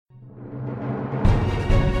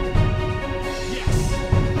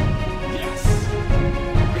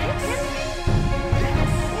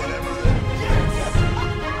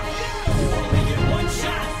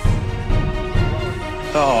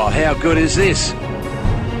How good is this? I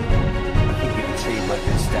think we've achieved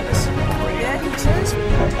record status. Yeah, he says.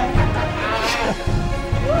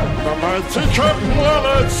 My teacher,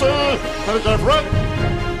 let's right.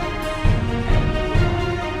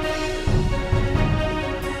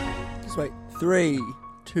 Just wait. 3,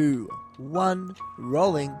 2, 1,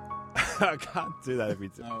 rolling. I can't do that every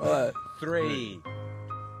time. Alright. 3.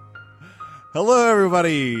 Hello,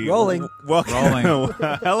 everybody. Rolling. Welcome. Rolling.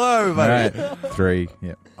 Hello, everybody. Right. 3.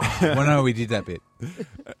 Yep. Well, no, we did that bit.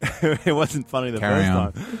 It wasn't funny the Carry first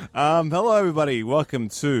on. time. Hello, everybody. Welcome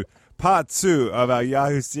to part 2 of our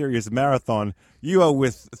Yahoo Serious Marathon. You are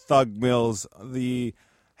with Thug Mills, the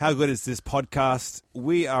How Good Is This podcast.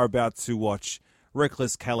 We are about to watch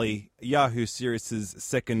Reckless Kelly, Yahoo Serious's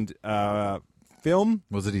second film.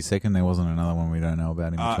 Was it his second? There wasn't another one we don't know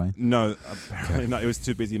about in between? No, apparently not. It was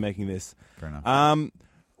too busy making this. Fair enough.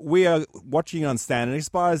 We are watching it on Stan. It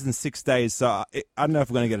expires in 6 days, so I don't know if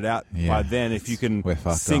we're going to get it out Yeah. by then. If you can We're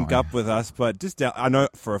fucked, sync aren't up with us, but just I know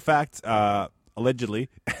for a fact, allegedly,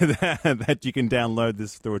 that you can download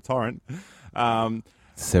this through a torrent.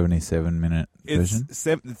 77-minute version?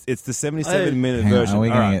 It's the 77-minute Hang on, version. are we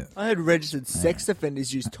All going right. to get... I heard registered sex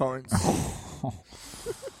offenders use torrents.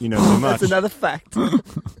 You know so much. That's another fact.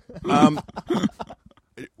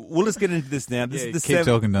 We'll just get into this now. This is the keep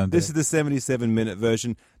talking, don't This do is the 77-minute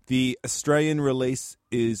version. The Australian release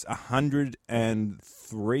is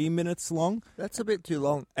 103 minutes long. That's a bit too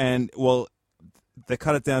long. And well, they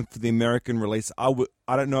cut it down for the American release. I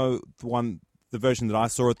don't know the version that I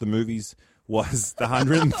saw at the movies was the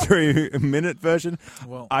 103-minute version.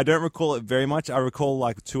 Well, I don't recall it very much. I recall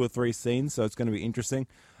like 2 or 3 scenes, so it's going to be interesting.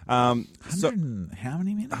 how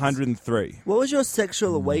many minutes? 103. What was your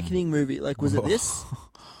sexual awakening movie? Like, was it this?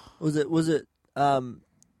 Was it,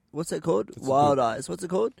 what's that called? Wild Eyes. What's it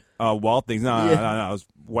called? Wild Things. No, Yeah. no, I was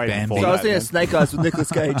way Bambi. before So I was that. thinking man. of Snake Eyes with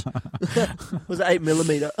Nicolas Cage. Was it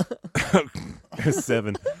 8mm?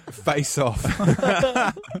 7. Face Off.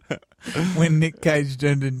 When Nick Cage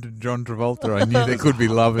turned into John Travolta, I knew there could be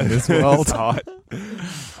love in this world. All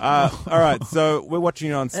right, so we're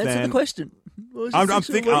watching it on Stan. Answer the question. What was your I'm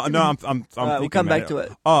sexual thinking. awakening? No, I'm All right, thinking. we'll come about back to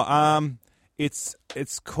it. Oh, it's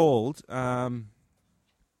called. That's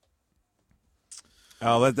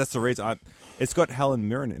the reason. It's got Helen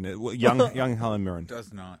Mirren in it. Young Helen Mirren.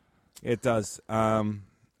 Does not. It does.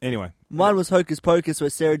 Anyway. Mine was Hocus Pocus, where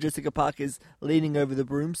Sarah Jessica Parker's leaning over the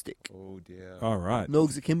broomstick. Oh, dear. All right.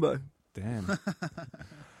 Milgs akimbo. Damn.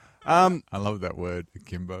 I love that word,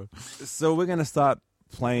 akimbo. So we're gonna start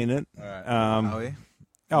playing it. All right. Are we?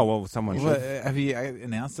 Oh well, someone should. Well, have you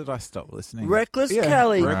announced that I stopped listening? Reckless Yeah.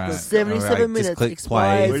 Kelly, Reckless. 77 All right, minutes, just click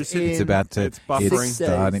play. expires in It's about to. It's buffering. It's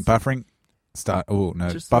starting. Buffering. Start. Oh no!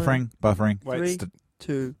 Just Buffering. Buffering. Wait. 3,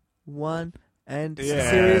 2, 1, and it's a Yes.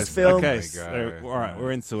 serious film. Okay. There we go. All right,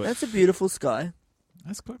 we're into it. That's a beautiful sky.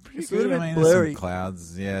 That's quite pretty It's a good. little I bit mean, there's blurry. some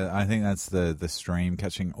clouds. Yeah, I think that's the stream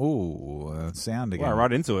catching. Sound again. Wow,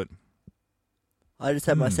 right into it. I just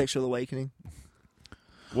had my sexual awakening.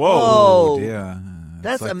 Whoa. Oh, dear.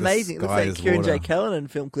 That's It's like the amazing. It looks sky like a is Kieran water. J. Callanan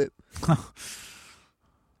film clip.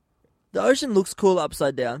 The ocean looks cool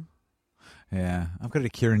upside down. Yeah, I've got a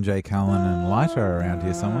Kieran J. Cullen and lighter around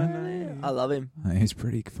here somewhere. I love him. He's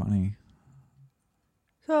pretty funny.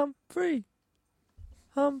 I'm free.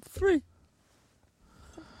 I'm free.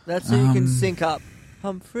 That's so you can sync up.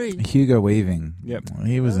 I'm free. Hugo Weaving. Yep.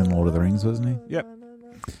 He was in Lord of the Rings, wasn't he? Yep.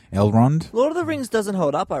 Elrond? Lord of the Rings doesn't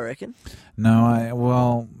hold up, I reckon. No, I don't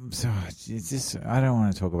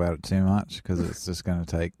want to talk about it too much because it's just going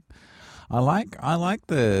to take. I like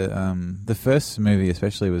the first movie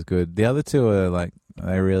especially was good. The other two are like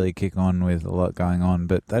they really kick on with a lot going on,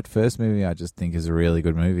 but that first movie I just think is a really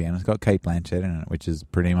good movie, and it's got Cate Blanchett in it, which is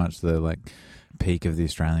pretty much the like peak of the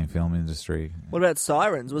Australian film industry. What about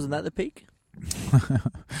Sirens? Wasn't that the peak?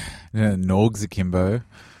 Norgs akimbo.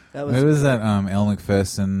 That was. Who was that? Elle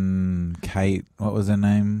McPherson, Kate. What was her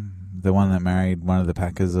name? The one that married one of the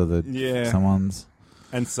Packers or the someone's.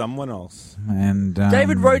 And someone else. And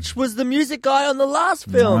David Roach was the music guy on the last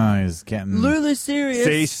film. No, he's getting Lulu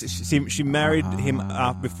Serious. See, she married him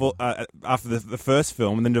after the first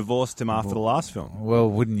film, and then divorced him after the last film. Well,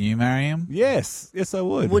 wouldn't you marry him? Yes, I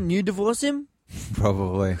would. Wouldn't you divorce him?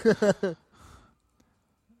 Probably.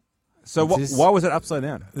 So Just- why was it upside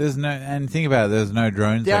down? There's no, and think about it. There's no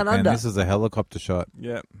drones Down back then. under. This is a helicopter shot.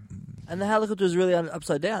 Yeah. And the helicopter was really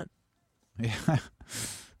upside down. Yeah.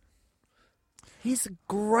 He's a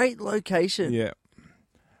great location. Yeah.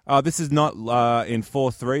 This is not in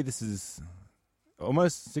 4:3. This is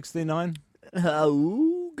almost 16:9.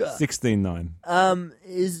 Ooga. 16:9.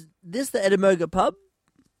 Is this the Edinburgh pub?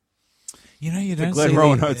 You know, you The don't Glen see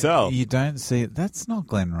Rowan Hotel. You don't see it. That's not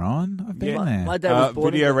Glen Rowan. I've been Yeah. there. My dad was born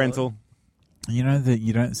in Video Glen Rowan. rental. You know that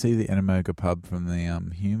you don't see the Edamoga pub from the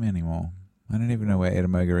Hume anymore. I don't even know where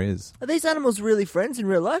Edamoga is. Are these animals really friends in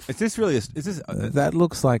real life? Is this really? Is this? That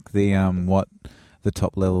looks like the what the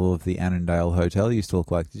top level of the Annandale Hotel used to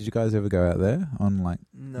look like. Did you guys ever go out there on like?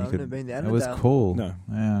 No, you I've never been there. It was cool. No.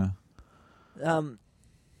 Yeah.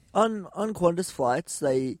 On Qantas flights,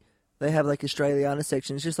 they have like Australiana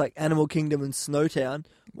section. It's just like Animal Kingdom and Snowtown.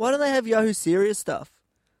 Why don't they have Yahoo Serious stuff?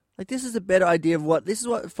 Like this is a better idea of what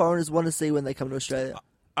foreigners want to see when they come to Australia.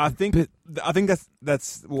 I think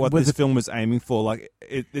that's what Was this it- film was aiming for. Like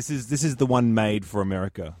this is the one made for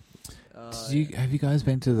America. Have you guys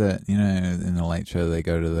been to the, in the Late Show they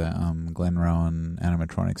go to the Glen Rowan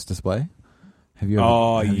animatronics display? Have you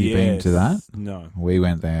been to that? No. We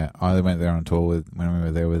went there. I went there on tour when we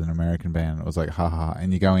were there with an American band. It was like, ha.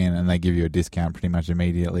 And you go in and they give you a discount pretty much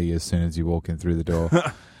immediately as soon as you walk in through the door.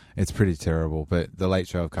 It's pretty terrible. But the Late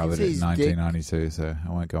Show covered see it in his 1992, so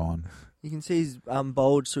I won't go on. You can see his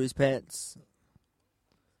bulge through his pants.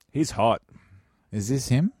 He's hot. Is this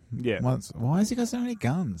him? Yeah. Why has he got so many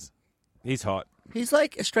guns? He's hot. He's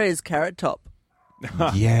like Australia's Carrot Top.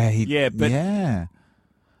 Yeah,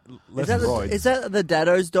 Less roids. Is that the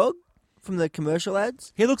Daddo's dog from the commercial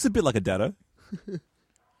ads? He looks a bit like a dado.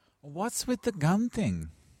 What's with the gun thing?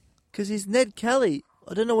 Because he's Ned Kelly.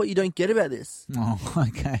 I don't know what you don't get about this. Oh,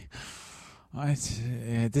 okay.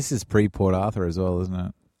 This is pre-Port Arthur as well, isn't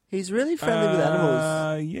it? He's really friendly with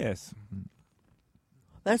animals. Yes.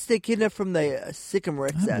 That's their kidnap from the Sikkim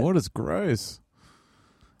Rex That ad. water's gross.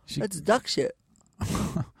 That's duck shit.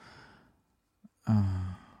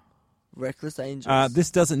 Reckless Angels.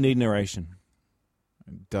 This doesn't need narration.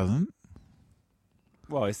 Doesn't?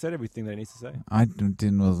 Well, he said everything that he needs to say. I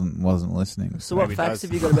wasn't listening. so what maybe facts does.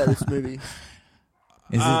 have you got about this movie?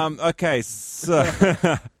 Is it? Okay, so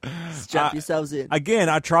Strap yourselves in. again,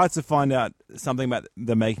 I tried to find out something about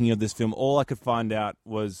the making of this film. All I could find out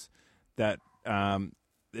was that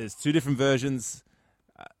there's two different versions.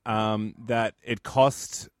 That it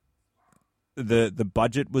cost the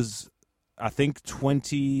budget was, I think,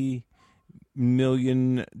 $20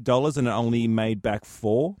 million, and it only made back $4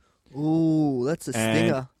 million. Ooh, that's a And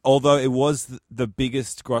stinger. although it was the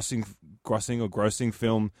biggest grossing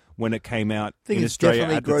film when it came out I think in it's Australia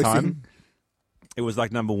definitely at the grossing. time, it was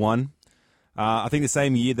like number one. I think the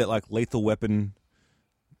same year that like Lethal Weapon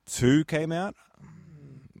 2 came out,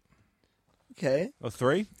 Okay. or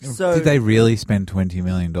 3. So Did they really spend $20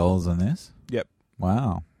 million on this? Yep.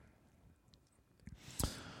 Wow.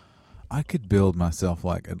 I could build myself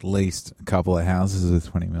like at least a couple of houses with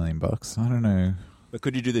 $20 million. I don't know. But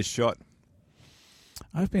could you do this shot?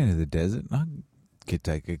 I've been to the desert. I could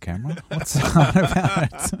take a camera. What's hard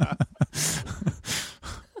about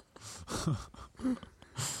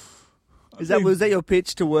it? was that your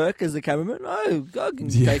pitch to work as a cameraman? Oh, I can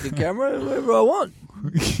Yeah. take a camera wherever I want.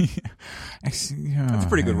 Actually, That's a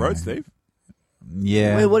pretty good road, Steve.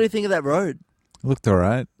 Yeah. Wait, what do you think of that road? Looked all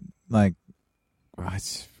right. Like,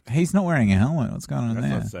 he's not wearing a helmet. What's going on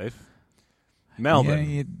That's there? not safe. Melbourne.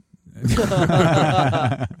 Yeah,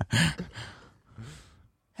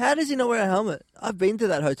 How does he not wear a helmet? I've been to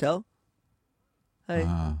that hotel. Hey,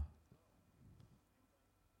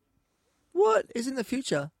 what is in the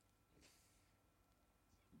future?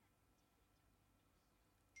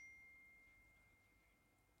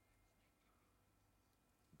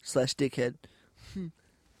 / dickhead.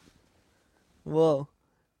 Whoa.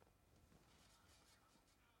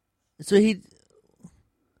 So he.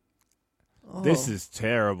 Oh. This is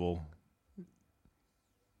terrible.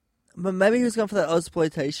 But maybe he was going for that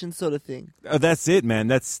exploitation sort of thing. Oh, that's it, man.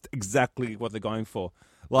 That's exactly what they're going for.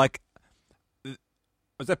 Like,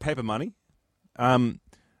 was that paper money? Oh,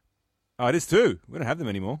 it is too. We don't have them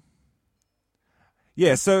anymore.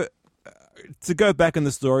 Yeah, so to go back in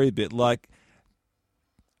the story a bit, like,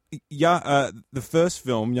 the first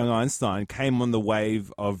film, Young Einstein, came on the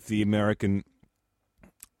wave of the American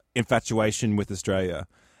infatuation with Australia.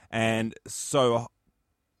 And so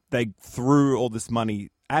they threw all this money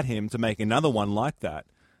at him to make another one like that.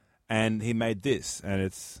 And he made this, and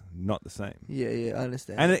it's not the same. Yeah, I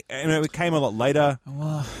understand. And it came a lot later.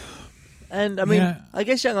 well, And I mean, Yeah. I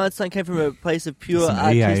guess Young Einstein came from a place of pure some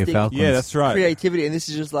EA artistic Falcons. Yeah, that's right. creativity, and this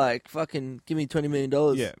is just like fucking give me $20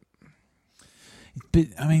 million. Yeah. But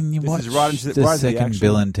I mean, you This watch is right into the right into the second action.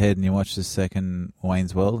 Bill and Ted, and you watch the second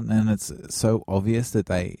Wayne's World, and it's so obvious that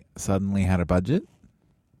they suddenly had a budget.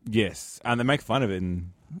 Yes, and they make fun of it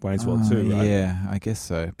in Wayne's World too, right? Yeah, I guess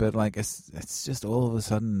so. But like, it's just all of a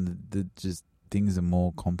sudden, just things are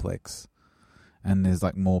more complex, And there's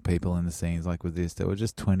like more people in the scenes. Like with this, there were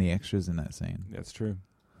just 20 extras in that scene. That's true.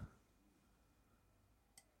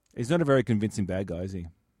 He's not a very convincing bad guy, is he?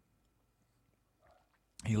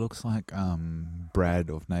 He looks like Brad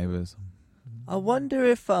of Neighbours. I wonder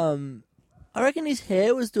if I reckon his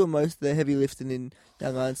hair was doing most of the heavy lifting in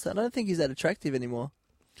Young Einstein. I don't think he's that attractive anymore.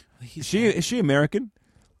 Is she American?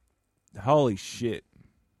 Holy shit!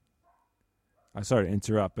 I'm sorry to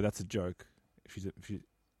interrupt, but that's a joke.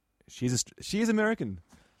 She is American.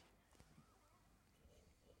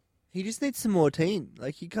 He just needs some more teen.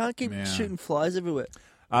 Like, you can't keep Yeah. shooting flies everywhere.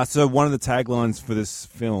 So one of the taglines for this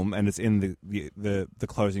film, and it's in the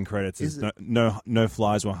closing credits, is no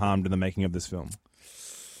flies were harmed in the making of this film.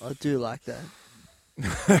 I do like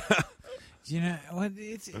that. You know what?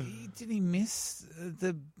 Did he miss?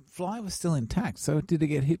 The fly was still intact. So did it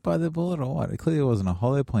get hit by the bullet or what? It clearly wasn't a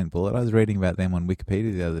hollow point bullet. I was reading about them on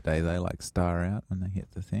Wikipedia the other day. They like star out when they hit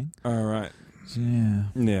the thing. All right. Yeah.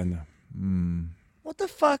 Yeah. No. What the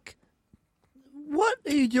fuck? What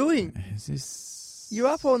are you doing? Is this? You're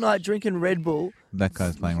up all night drinking Red Bull, That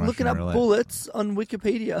guy's playing Russian looking up roulette. bullets on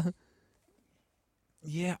Wikipedia.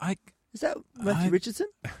 Yeah, Is that Matthew Richardson?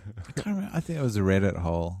 I can't remember. I think it was a Reddit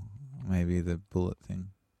hole. Maybe the bullet thing.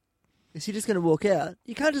 Is he just going to walk out?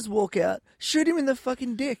 You can't just walk out. Shoot him in the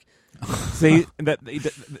fucking dick. See that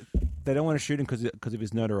they don't want to shoot him because of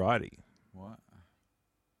his notoriety, What?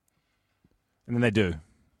 and then they do.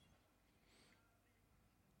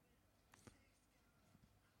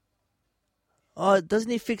 Oh, doesn't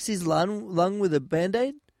he fix his lung with a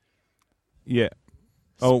Band-Aid? Yeah.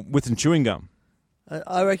 Oh, with some chewing gum.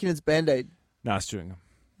 I reckon it's Band-Aid. No, it's chewing gum.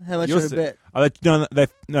 How much You'll on a see. bet?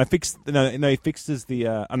 He fixes the.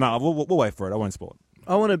 No, we'll wait for it. I won't spoil it.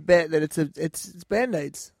 I want to bet that it's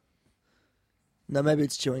Band-Aids. No, maybe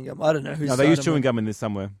it's chewing gum. I don't know. No, they use chewing gum in this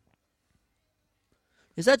somewhere.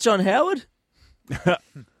 Is that John Howard?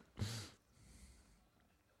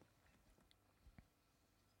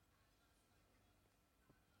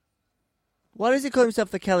 Why does he call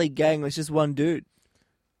himself the Cali Gang? It's just one dude.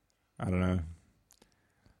 I don't know.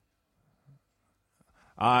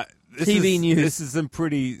 TV news. This is some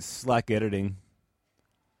pretty slack editing.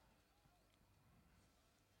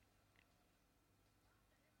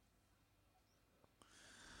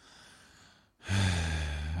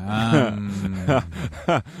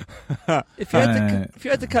 If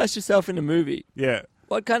you had to cast yourself in a movie, Yeah,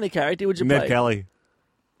 what kind of character would you Ned play? Kelly.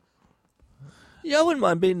 Yeah, I wouldn't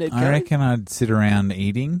mind being Ned Kelly. I reckon I'd sit around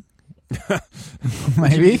eating. You'd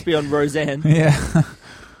Maybe. just be on Roseanne. Yeah.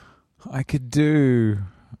 I could do.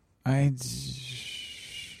 I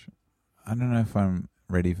don't know if I'm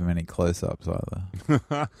ready for many close-ups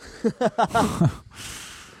either.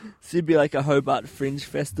 So it'd be like a Hobart Fringe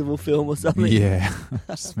Festival film or something. Yeah.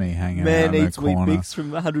 Just me hanging Man out in eats the wheat corner. bix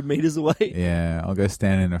from 100 metres away. Yeah, I'll go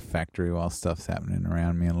stand in a factory while stuff's happening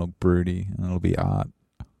around me and look broody, and it'll be art.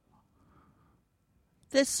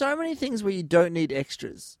 There's so many things where you don't need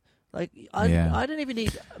extras. Like, I don't even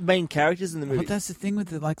need main characters in the movie. But that's the thing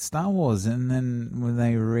with like Star Wars, and then when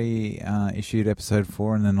they issued Episode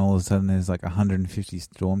 4, and then all of a sudden there's like 150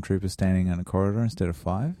 stormtroopers standing in a corridor instead of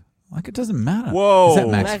 5. Like, it doesn't matter. Whoa. Is that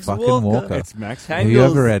Max, Max fucking Walker. Walker? It's Max. Tang- Have you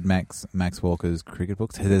Tangles. ever read Max Walker's cricket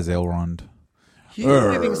books? Hey, there's Elrond. Hugo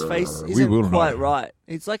Weaving's face we will isn't quite not. right.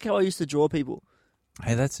 It's like how I used to draw people.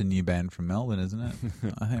 Hey, that's a new band from Melbourne, isn't it?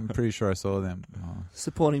 I'm pretty sure I saw them. Oh.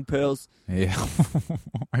 Supporting pearls. Yeah.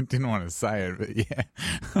 I didn't want to say it, but yeah.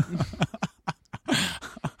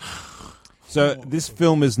 So this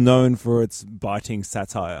film is known for its biting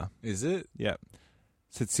satire. Is it? Yeah. By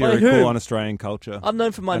Satirical who? on Australian culture. I'm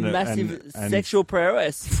known for my And- massive and- sexual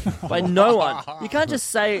prowess by no one. You can't just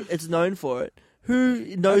say it's known for it.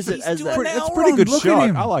 Who knows it as that? doing It's Elrond, pretty good look at shot.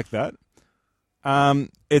 him. I like that.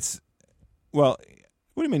 It's well.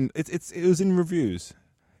 What do you mean? It was in reviews.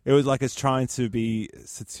 It was like it's trying to be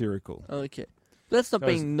satirical. Okay. But that's not That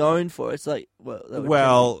was- being known for. It's like, well... that would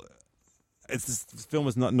Well, this film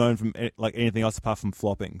is not known from like anything else apart from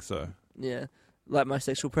flopping. So yeah. Like my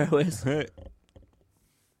sexual prowess.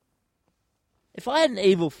 If I had an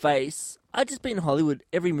evil face, I'd just be in Hollywood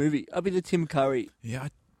every movie. I'd be the Tim Curry. Yeah,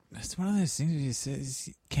 it's one of those things where you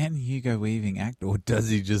say, can Hugo Weaving act, or does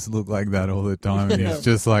he just look like that all the time? And Yeah. it's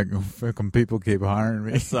just like, fucking people keep hiring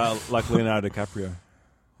me. it's like Leonardo DiCaprio. You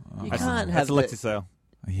Oh. can't That's have Alexis Sale.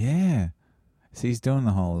 Yeah. So he's doing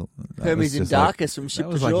the whole... that Hermes was in just like- Darkest from Ship That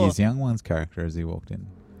to was like Shore. his Young Ones character as he walked in.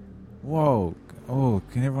 Whoa. Oh,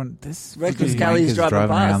 can everyone... This Reckless fucking Kelly's wanker's driving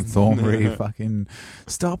around past. Thornbury. Fucking...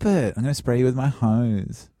 Stop it. I'm going to spray you with my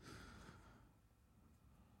hose.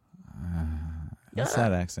 What's Yeah.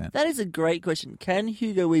 that accent? That is a great question. Can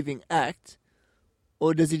Hugo Weaving act,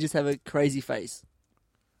 Or does he just have a crazy face?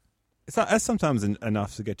 That's sometimes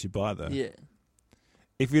enough to get you by, though. Yeah.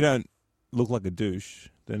 If you don't look like a douche,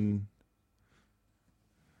 then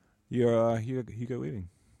you're Hugo Weaving.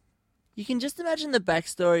 You can just imagine the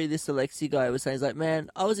backstory this Alexi guy was saying. He's like, man,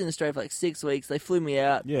 I was in Australia for like 6 weeks. They flew me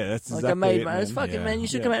out. Yeah, that's Like, exactly I made it, man. It's fucking, Yeah. man, you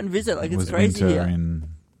should Yeah. come out and visit. Like, It it's was crazy winter here. in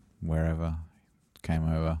wherever came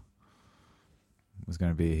over. It was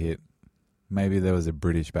going to be a hit. Maybe there was a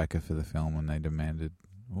British backer for the film and they demanded...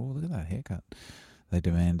 Oh, look at that haircut. They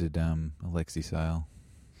demanded Alexi Sale.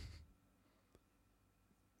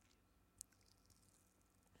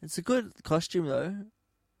 It's a good costume, though.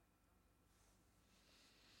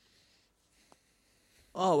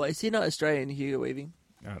 Oh, wait, is he not Australian, Hugo Weaving?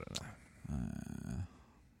 I don't know.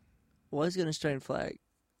 Why is he got an Australian flag?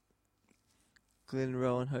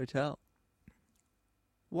 Glenrowan Hotel.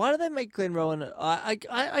 Why do they make Glenrowan?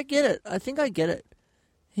 I get it. I think I get it.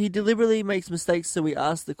 He deliberately makes mistakes, so we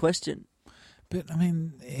ask the question. But, I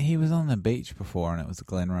mean, he was on the beach before and it was the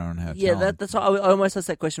Glenrowan Hotel. Yeah, that's why I almost asked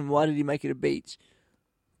that question. Why did he make it a beach?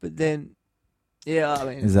 But then, yeah, I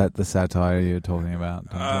mean... Is that the satire you're talking about?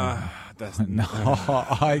 That's No,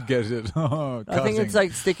 I get it. Oh, I think it's cussing.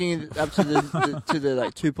 like sticking it up to the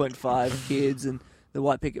like 2.5 kids and the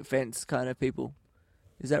white picket fence kind of people.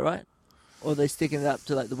 Is that right? Or are they sticking it up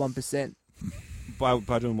to like the 1%?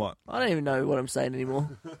 by doing what? I don't even know what I'm saying anymore.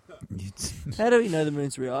 It's- How do we know the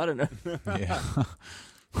moon's real? I don't know. yeah.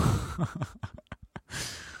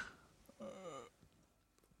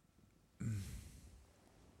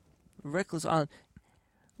 Reckless Island.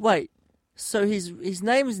 Wait, so his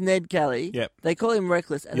name is Ned Kelly. Yep. They call him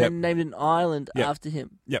Reckless and Yep. then named an island Yep. after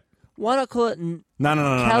him. Yep. Why not call it... No,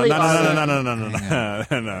 Kelly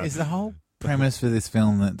Island. no. Is the whole premise for this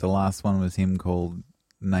film that the last one was him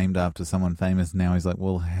named after someone famous? Now he's like,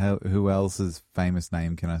 well, who else's famous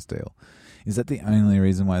name can I steal? Is that the only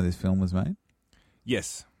reason why this film was made?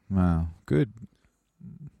 Yes. Wow, good.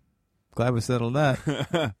 Glad we settled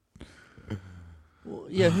that. Well,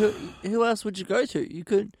 yeah, who else would you go to? You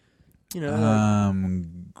could, you know...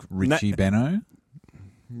 Richie Benno,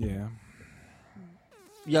 Yeah.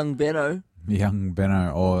 young Benno. young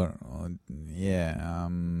Benno, or yeah.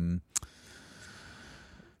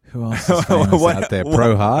 Who else is famous out there?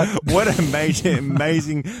 Pro Hart. What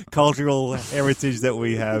amazing cultural heritage that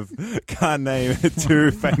we have. Can't name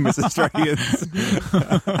two famous Australians.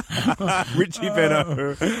 Richie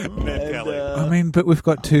Benno, Ned Kelly. I mean, but we've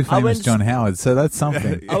got two famous went- John Howards, so that's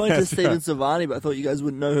something. I went to Stephen Savani, but I thought you guys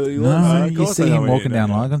wouldn't know who he was. No, of you course I see know him who you walking down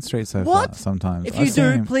know. Lygon Street so What? far sometimes. If I you see do,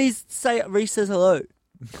 him. please say Reese says hello.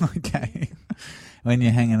 Okay. When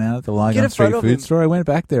you're hanging out at the Get a Lygon Street photo of him. food store, I went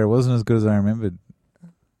back there. It wasn't as good as I remembered.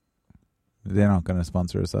 They're not going to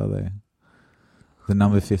sponsor us, are they? The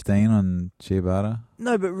number 15 on Ciabatta.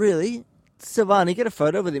 No, but really, Savani, get a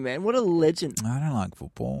photo with him, man. What a legend. I don't like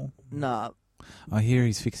football. Nah. I hear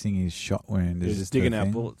he's fixing his shot wound. Is He's this just digging the out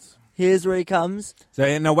thing? bullets. Here's where he comes.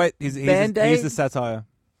 So no, wait. Here's Band-Aid? the satire.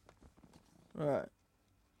 All right.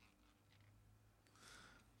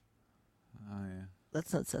 Oh, yeah.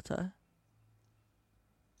 That's not satire.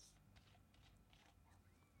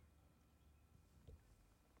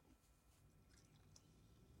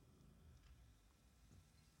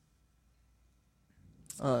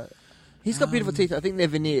 He's got beautiful teeth. I think they're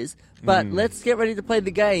veneers. But let's get ready to play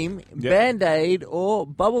the game. Yep. Band-Aid or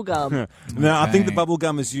bubblegum. No, I think the Okay. bubble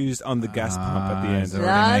gum is used on the gas pump at the end. so- No,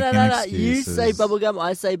 already no, making no, no. You excuses. say bubblegum,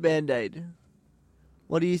 I say Band-Aid.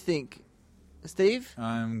 What do you think? Steve?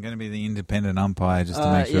 I'm going to be the independent umpire just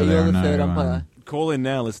to make Yeah, sure there you're are the no... third umpire. Call in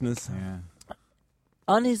now, listeners. yeah.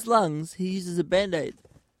 On his lungs, he uses a Band-Aid.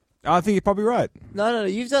 I think you're probably right. No,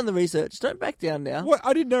 you've done the research. Don't back down now. What?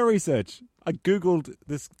 I did no research. I googled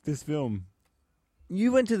this film.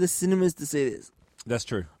 You went to the cinemas to see this. That's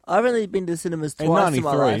true. I've only been to the cinemas In twice in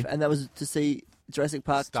my 93. life, and that was to see Jurassic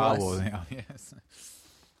Park Star twice. Wars, yeah, yes.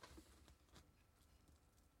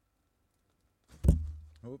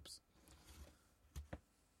 Oops.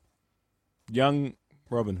 Young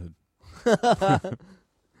Robin Hood.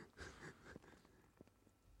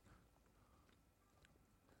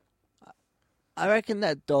 I reckon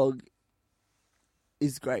that dog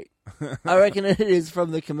is great. I reckon it is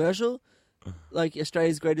from the commercial, like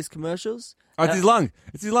Australia's greatest commercials. Oh, it's his lung.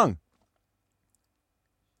 It's his lung.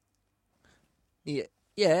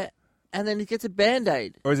 Yeah. And then he gets a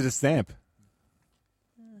Band-Aid. Or is it a stamp?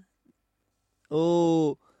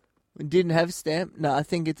 Oh, it didn't have a stamp. No, I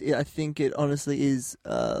think it honestly is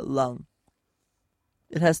lung.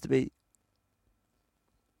 It has to be.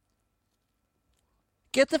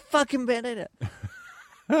 Get the fucking Band-Aid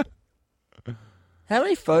out. How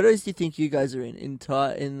many photos do you think you guys are in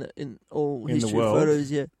all In the history world? photos?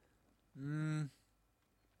 Yeah,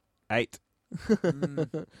 8.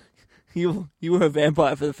 you were a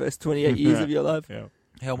vampire for the first 28 years of your life. Yeah.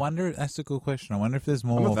 Hey, I wonder. That's a good question. I wonder if there's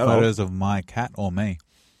not more that photos of my cat or me.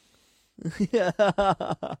 Yeah.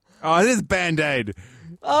 Oh, it is Band-Aid.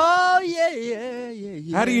 Oh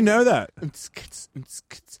yeah. How do you know that?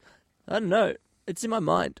 I don't know. It's in my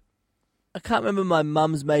mind. I can't remember my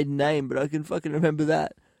mum's maiden name, but I can fucking remember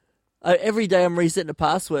that. Every day I'm resetting a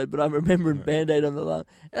password, but I'm remembering Band-Aid on the lung.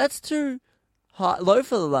 That's too low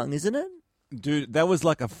for the lung, isn't it? Dude, that was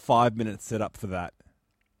like a 5-minute setup for that.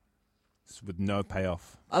 With no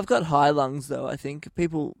payoff. I've got high lungs, though, I think.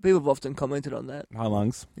 People have often commented on that. High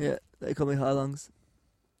lungs. Yeah, they call me High Lungs.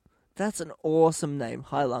 That's an awesome name,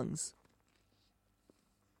 High Lungs.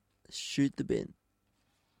 Shoot the bin.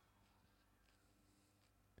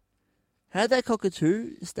 How'd that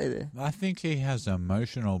cockatoo stay there? I think he has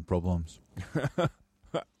emotional problems.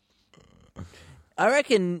 I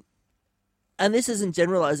reckon, and this isn't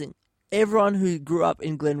generalising, everyone who grew up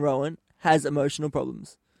in Glenrowan has emotional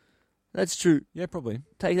problems. That's true. Yeah, probably.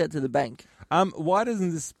 Take that to the bank. Why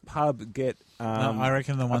doesn't this pub get No, I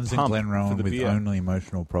reckon the ones in pump for Glenrowan the with beer? only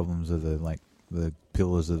emotional problems are the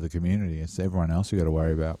pillars of the community. It's everyone else you got to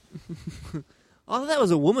worry about. I thought that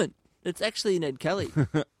was a woman. It's actually Ned Kelly.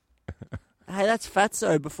 Hey, that's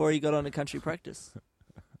Fatso before he got on to country practice.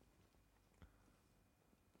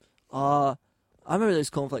 I remember those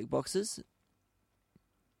cornflake boxes.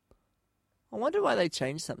 I wonder why they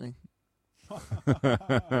changed something.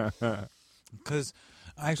 Because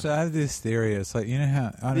actually, I have this theory. It's like, you know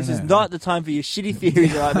how... I don't This is know. not the time for your shitty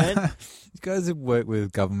theories, right, man? You guys have worked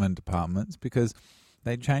with government departments because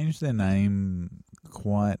they change their name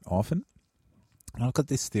quite often. And I've got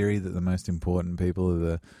this theory that the most important people are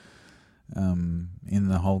the in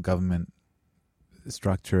the whole government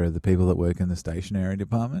structure are the people that work in the stationery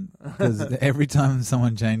department. Because every time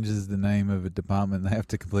someone changes the name of a department, they have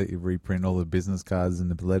to completely reprint all the business cards and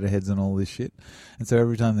the letterheads and all this shit. And so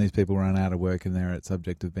every time these people run out of work and they're at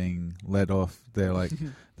subject of being let off, they're like,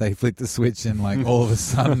 they flick the switch and like all of a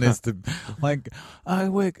sudden there's the, like, I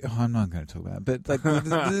work, I'm not going to talk about it, but like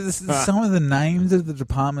some of the names of the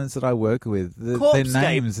departments that I work with, their Corpscape.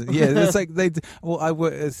 names, yeah, it's like I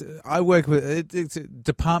work with, it's a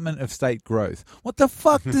Department of State Growth. What the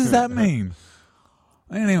fuck does that mean?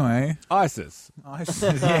 Anyway, ISIS?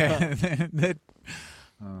 yeah.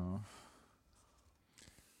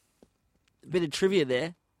 Bit of trivia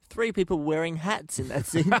there. 3 people wearing hats in that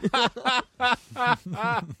scene.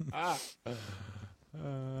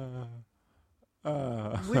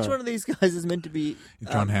 Which one of these guys is meant to be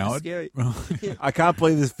John Howard? Scary. I can't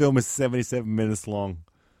believe this film is 77 minutes long.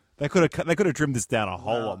 They could have trimmed this down a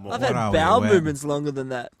whole lot more. I've What had are we? bowel We're- movements longer than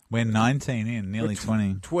that. We're 19 in, nearly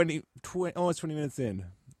 20. 20, almost 20 minutes in,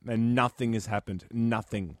 and nothing has happened.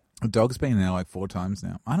 Nothing. The dog's been there like 4 times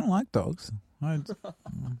now. I don't like dogs.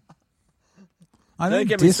 I don't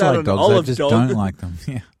get me started dislike on dogs. I Olive just Dog. don't like them.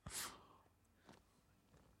 Yeah.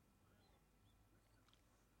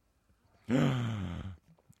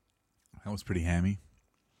 That was pretty hammy.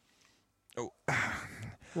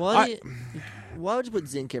 Why would you put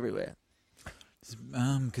zinc everywhere?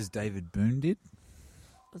 Because David Boone did.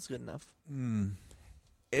 That's good enough.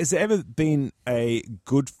 Has there ever been a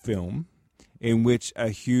good film in which a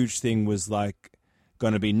huge thing was like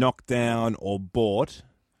going to be knocked down or bought,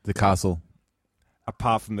 The Castle.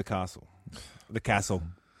 apart from the castle? The castle.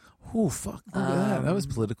 Oh, fuck. Look at that. That was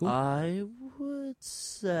political. I would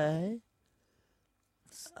say...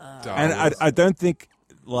 And I don't think,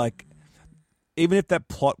 like, even if that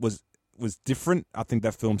plot was different, I think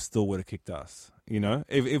that film still would have kicked ass. You know,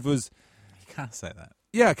 if it was, You can't say that.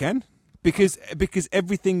 yeah, I can, because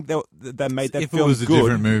everything that made that If film it was a good,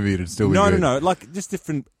 different movie, it'd still be good. no, like just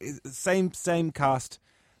different, same cast,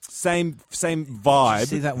 same vibe.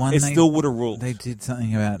 See that one? It still would have ruled. They did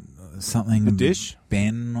something about something. The Dish?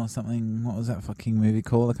 Ben or something. What was that fucking movie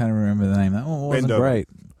called? I can't remember the name. That one wasn't Bendover. great.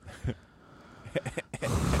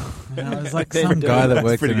 No, it was like Ben some Dover. guy that That's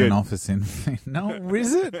worked pretty in an good. office in. No,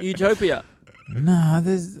 is it? Utopia. No,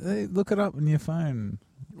 look it up on your phone.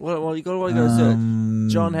 What you got to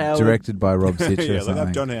search? John Howard. Directed by Rob Sitcher yeah, or look something.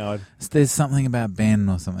 up John Howard. There's something about Ben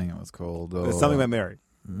or something it was called. Or, There's something about Mary.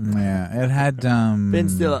 Yeah, it had... Ben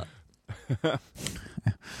Stiller. It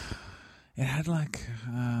had like...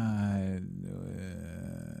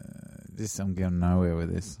 this, I'm going nowhere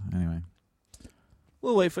with this. Anyway.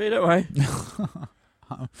 We'll wait for you, don't worry.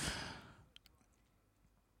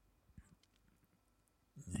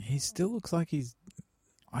 He still looks like he's...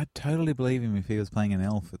 I'd totally believe him if he was playing an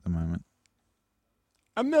elf at the moment.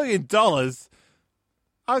 $1 million.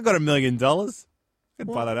 I got $1 million. Could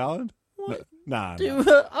buy that island. What? Nah. Dude,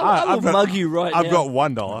 I will mug you right now. I've got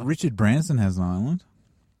 $1. Richard Branson has an island.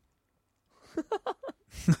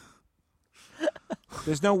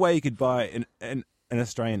 There's no way you could buy an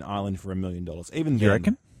Australian island for $1 million. Even You then.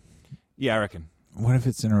 reckon? Yeah, I reckon. What if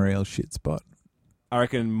it's in a real shit spot? I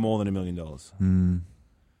reckon more than $1 million. Hmm.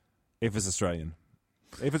 If it's Australian.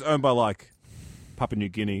 If it's owned by, like, Papua New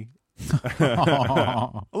Guinea.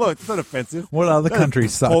 Look, it's not offensive. What other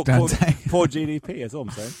countries suck, Poor don't they? poor GDP, that's all I'm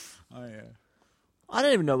saying. Oh, yeah. I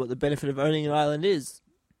don't even know what the benefit of owning an island is.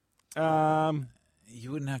 You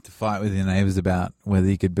wouldn't have to fight with your neighbours about whether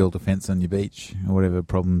you could build a fence on your beach or whatever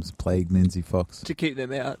problems plagued Lindsay Fox. To keep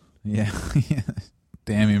them out. Yeah. Yeah.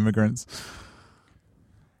 Damn immigrants.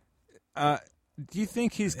 Do you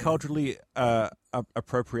think he's culturally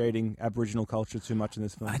appropriating Aboriginal culture too much in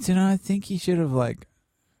this film? I don't know. I think he should have, like,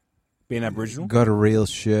 Being Aboriginal? got a real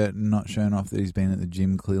shirt and not shown off that he's been at the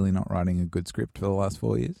gym, clearly not writing a good script for the last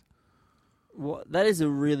 4 years. What? That is a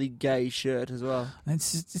really gay shirt as well.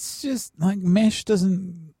 It's just like Mesh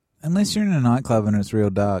doesn't, unless you're in a nightclub and it's real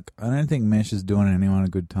dark, I don't think Mesh is doing anyone a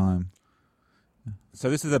good time. So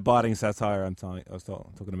this is a biting satire I was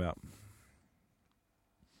talking about.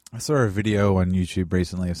 I saw a video on YouTube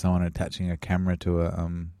recently of someone attaching a camera to a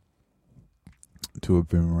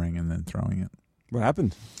boomerang and then throwing it. What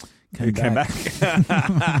happened? Came back.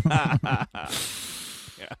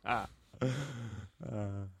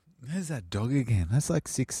 There's that dog again. That's like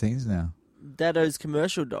 6 scenes now. Dado's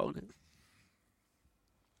commercial dog.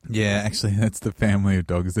 Yeah, actually, that's the family of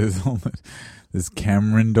dogs. There's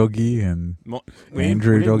Cameron Doggy and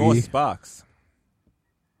Andrew we need more Doggy. Sparks.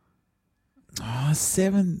 Oh,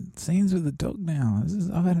 7 scenes with the dog now.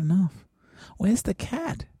 I've had enough. Where's the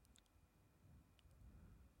cat?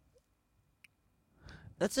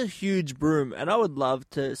 That's a huge broom, and I would love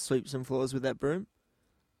to sweep some floors with that broom.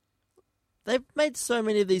 They've made so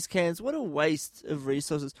many of these cans. What a waste of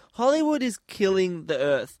resources. Hollywood is killing the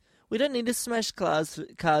earth. We don't need to smash cars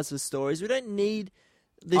for stories. We don't need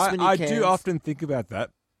this many cans. I do often think about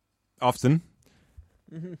that. Often.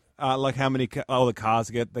 Mm-hmm. Like how many all the cars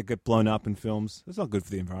that get blown up in films. That's not good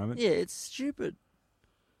for the environment. Yeah, it's stupid.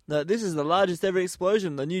 No, this is the largest ever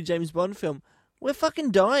explosion, the new James Bond film. We're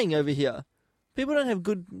fucking dying over here. People don't have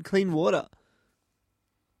good, clean water.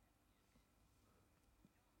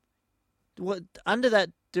 What under that?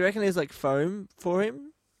 Do you reckon there's like foam for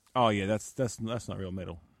him? Oh yeah, that's not real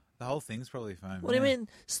metal. The whole thing's probably foam. What do you mean?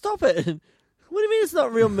 Stop it! What do you mean it's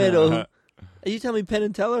not real metal? Are you telling me Penn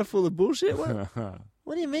and Teller are full of bullshit?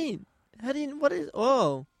 What do you mean? How do you? What is?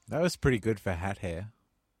 Oh, That was pretty good for hat hair.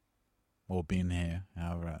 Or bin hair,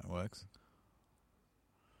 however it works.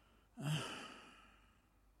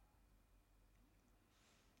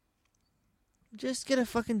 just get a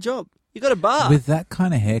fucking job. You got a bar. With that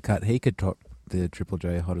kind of haircut, he could top the Triple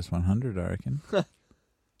J Hottest 100, I reckon.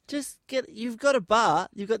 Just get. You've got a bar.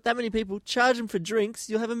 You've got that many people. Charge them for drinks.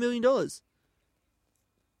 You'll have $1 million.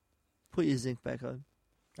 Put your zinc back on.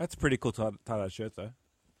 That's a pretty cool tie-dye shirt, though.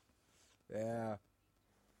 Yeah.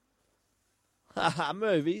 Haha,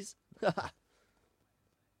 movies.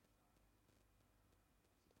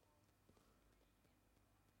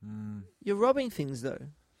 You're robbing things, though.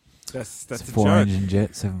 That's It's a the joke. 4-engine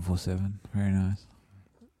jet, 747. Very nice.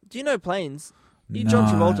 Do you know planes? You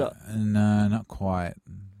John Travolta. No, not quite.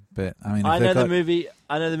 But I mean, I know the movie.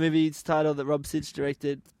 I know the movie's title that Rob Sitch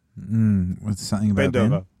directed. With something about Bend over.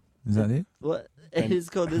 Ben? Is that it? What? It's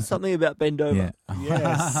called There's Something About Bend Over. Yeah.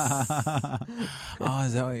 Yes. Oh,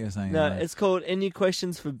 is that what you're saying? No, Right. it's called Any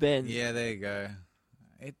Questions for Ben. Yeah, there you go.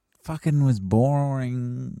 It fucking was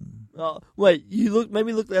boring. Oh, wait, made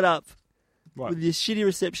me look that up. What? With your shitty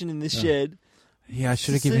reception in this shed. Yeah, I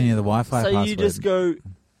should have So- given you the Wi-Fi So password. you just go,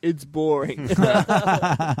 it's boring.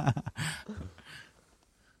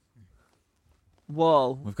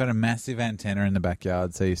 Whoa. We've got a massive antenna in the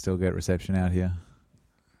backyard, so you still get reception out here.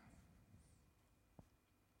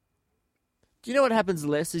 Do you know what happens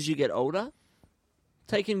less as you get older?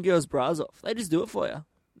 Taking girls' bras off. They just do it for you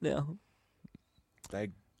now.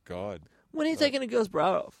 Thank God. When are you taking a girl's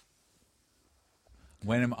bra off?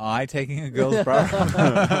 When am I taking a girl's bra?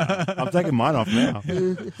 I'm taking mine off now.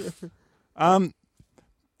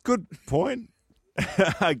 Good point,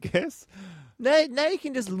 I guess. Now you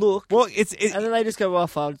can just look, Well, and then they just go, well,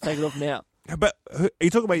 fine, take it off now. But are you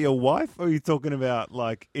talking about your wife, or are you talking about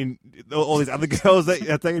like in all these other girls that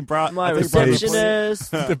are taking bra? My are taking bra-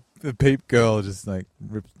 receptionist. the peep girl just like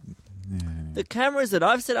rips The cameras that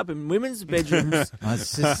I've set up in women's bedrooms.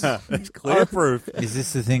 It's just, It's clear proof. is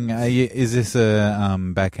this the thing? Is this a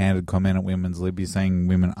backhanded comment at Women's Lib? You're saying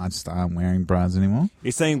women just aren't wearing bras anymore?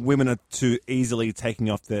 You're saying women are too easily taking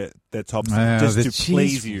off their tops The just to cheese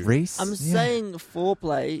please you. Reese? I'm saying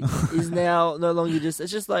foreplay is now no longer just.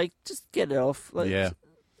 It's just like just get it off. Like, Yeah.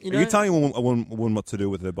 You know, Are you telling a woman what to do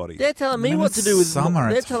with her body? they're telling me Man, what it's to do with. summer,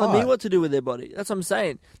 They're it's telling me hot. what to do with their body. That's what I'm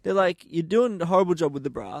saying. They're like, you're doing a horrible job with the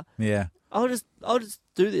bra. Yeah. I'll just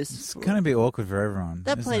do this. It's going to be awkward for everyone.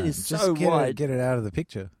 That isn't plane it? is Just so get wide. Get it out of the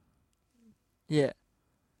picture. Yeah.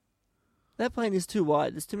 That plane is too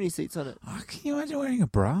wide. There's too many seats on it. Oh, can you imagine wearing a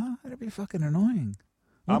bra? That'd be fucking annoying.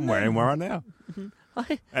 I'm wearing one right now.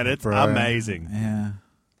 And it's Bro. amazing. Yeah.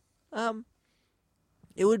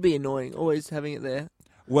 It would be annoying always having it there.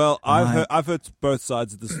 Well, Right. I've heard both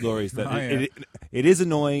sides of the stories that Oh, yeah. it is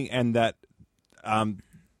annoying and that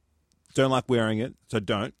don't like wearing it, so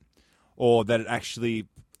don't. Or that it actually,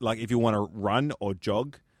 like if you want to run or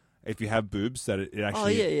jog, if you have boobs, that it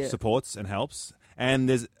actually yeah. supports and helps. And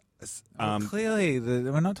there's Clearly,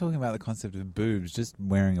 we're not talking about the concept of boobs, just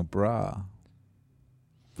wearing a bra.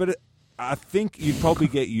 but I think you'd probably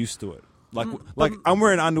get used to it. Like I'm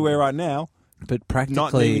wearing underwear right now. But Not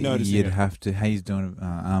practically, even noticing you'd it. have to. How he's doing?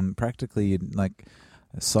 Practically, you'd like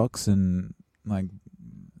socks and like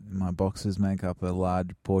my boxes make up a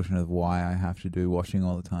large portion of why I have to do washing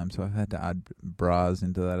all the time. So I've had to add bras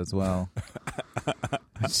into that as well.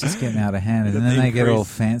 It's just getting out of hand, and then they get all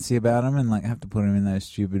Increase. fancy about them and like have to put them in those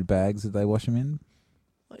stupid bags that they wash them in.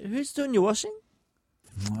 Wait, who's doing your washing?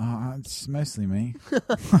 Oh, it's mostly me.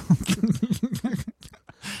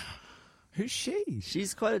 Who's she?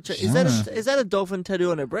 She's quite a. Shana. Is that a dolphin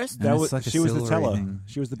tattoo on her breast? And That it's was, like a she was the silvery teller. thing.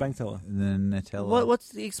 She was the bank teller. The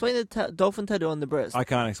Nutella. Explain the dolphin tattoo on the breast? I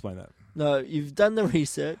can't explain that. No, you've done the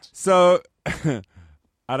research. So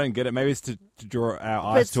I don't get it. Maybe it's to draw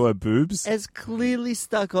our eyes it's- to her boobs. It's clearly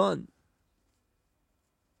stuck on.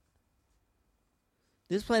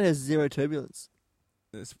 This plane has zero turbulence.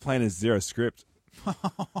 This plane is zero script.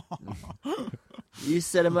 You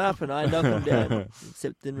set him up and I knock him down,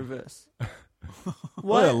 except in reverse.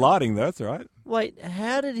 Well, they're What? lighting though. That's all right. Wait,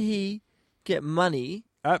 how did he get money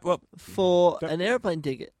Well, for Don't- an airplane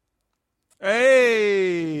ticket?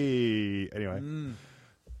 hey. Anyway,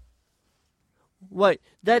 Wait,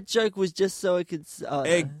 that joke was just so it could.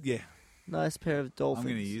 yeah. Nice pair of I'm dolphins.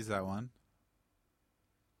 going to use that one.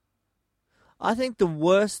 I think the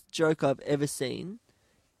worst joke I've ever seen.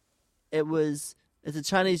 It's a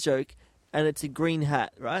Chinese joke, and it's a green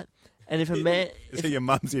hat, right? And if a man, So your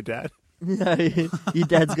mum's your dad. no, your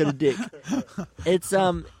dad's got a dick. It's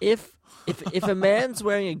if a man's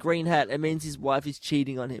wearing a green hat, it means his wife is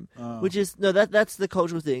cheating on him. Which is that's the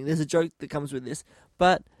cultural thing. There's a joke that comes with this,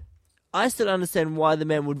 but I still don't understand why the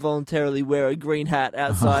man would voluntarily wear a green hat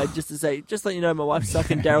outside just to say, just let you know, my wife's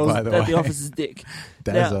sucking Daryl's By the at the way. office's dick.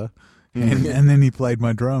 Dazza. And then he played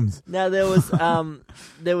my drums. Now there was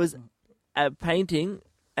a painting,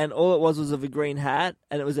 and all it was of a green hat,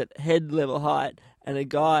 and it was at head level height, and a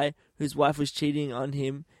guy whose wife was cheating on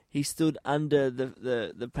him. He stood under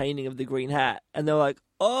the painting of the green hat, and they were like,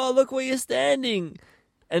 "Oh, look where you're standing!"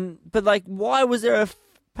 But like, why was there a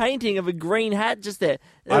painting of a green hat just there?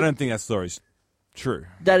 I don't think that story's true.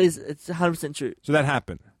 It's 100% true. So that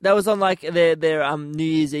happened. That was on like their New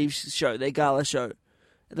Year's Eve show, their gala show.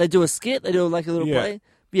 They do a skit, they do like a little Yeah. play.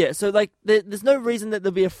 Yeah, so like there's no reason that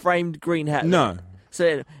there'll be a framed green hat. No.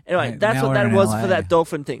 So anyway, Mate, that's now what we're that in was LA. for that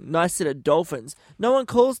dolphin thing. Nice set of dolphins. No one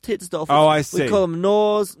calls tits dolphins. Oh, I see. We call them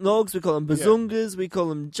nogs, we call them bazungas, we call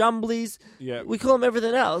them jumblies. Yeah. We call them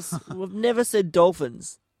everything else. We've never said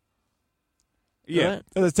dolphins. Yeah. Right.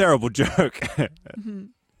 That's a terrible joke.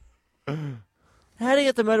 How do you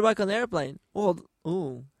get the motorbike on the airplane? Oh,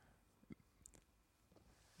 ooh.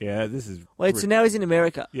 Yeah, this is. Wait, so now he's in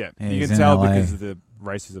America. Yeah, Yeah, you he's can in tell LA. because of the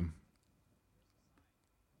racism.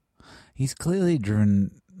 He's clearly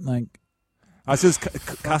driven, like... I says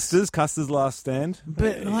Custer's last stand.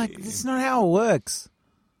 But, like, that's not how it works.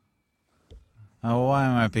 Oh, why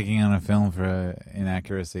am I picking on a film for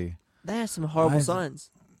inaccuracy? They have some horrible I- signs.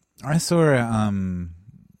 I saw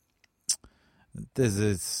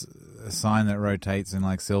there's a sign that rotates in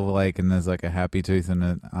like Silver Lake, and there's like a happy tooth and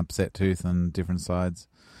an upset tooth on different sides,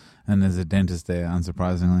 and there's a dentist there,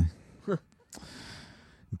 unsurprisingly.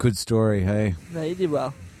 Good story, hey. No, you did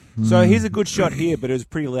well. So here's a good shot here, but it was a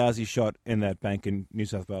pretty lousy shot in that bank in New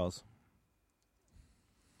South Wales.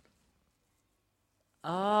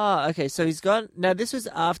 Ah, okay. So he's gone. Now this was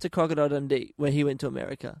after Crocodile Dundee, when he went to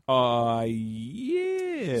America.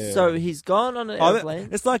 Yeah. So he's gone on an Oh, airplane.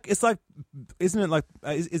 it's like, isn't it like,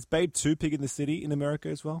 is Babe 2 Pig in the City in America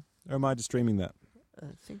as well? Or am I just dreaming that? I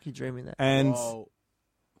think you're dreaming that. And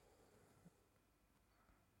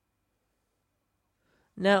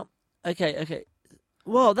Now, okay.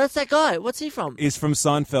 Whoa, that's that guy. What's he from? is from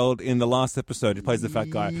Seinfeld in the last episode. He plays the fat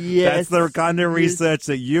guy. Yes. That's the kind of Yes. research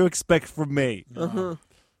that you expect from me. Uh-huh.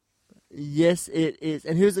 Yes, it is.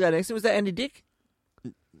 And who's the guy next to him? Was that Andy Dick?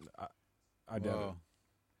 I doubt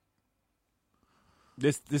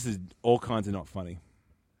it. This is all kinds of not funny.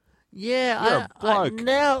 Yeah, You're a bloke.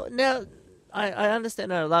 now I understand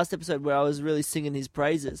now last episode where I was really singing his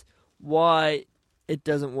praises why it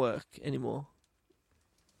doesn't work anymore.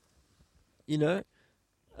 You know?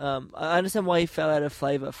 I understand why he fell out of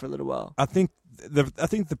flavor for a little while. I think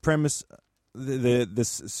the premise, the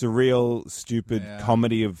surreal, stupid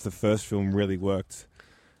comedy of the first film really worked.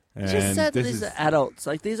 It's just And sad that this these is- are adults.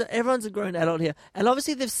 Like everyone's a grown adult here, and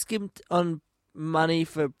obviously they've skimped on money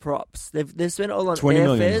for props. They've spent it all on 20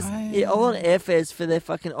 million. airfares. Yeah, all on airfares for their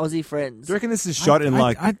fucking Aussie friends. Do you reckon this is shot in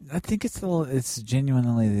like? I think it's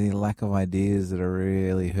genuinely the lack of ideas that are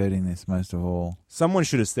really hurting this most of all. Someone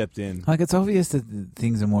should have stepped in. Like, it's obvious that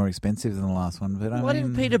things are more expensive than the last one, but Why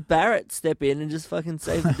didn't Peter Barrett step in and just fucking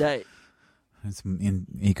save the day?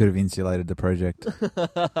 He could have insulated the project.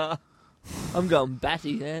 I'm going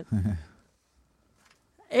batty, man.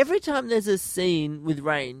 Every time there's a scene with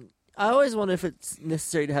rain, I always wonder if it's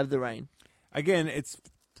necessary to have the rain. Again, it's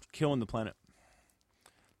killing the planet.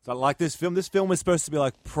 So like this film is supposed to be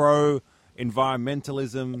like pro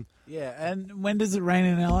environmentalism. Yeah, and when does it rain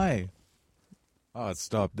in LA? Oh, it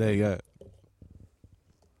stopped. There you go.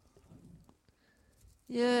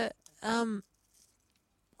 Yeah, I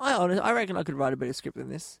reckon I could write a better script than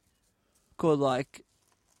this, called like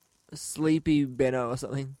Sleepy Benno or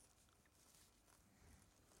something.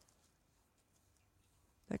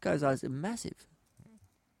 That guy's eyes are massive.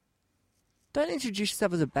 Don't introduce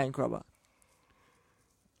yourself as a bank robber.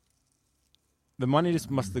 The money just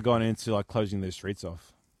must have gone into like closing those streets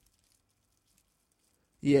off.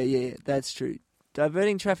 Yeah, that's true.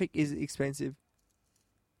 Diverting traffic is expensive.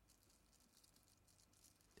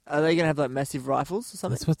 Are they going to have like massive rifles or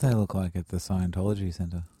something? That's what they look like at the Scientology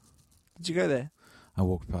Center. Did you go there? I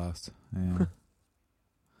walked past. Yeah.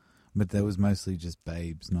 But that was mostly just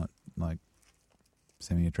babes, not like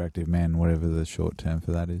semi-attractive men, whatever the short term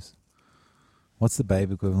for that is. What's the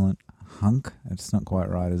babe equivalent? Hunk? It's not quite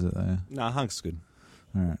right, is it, though? Nah, Hunk's good.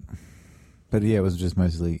 All right. But yeah, it was just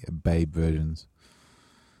mostly babe versions.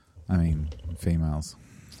 I mean, females.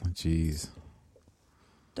 Jeez.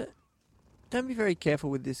 Don't be very careful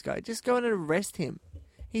with this guy. Just go in and arrest him.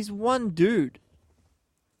 He's one dude.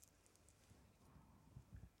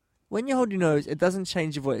 When you hold your nose, it doesn't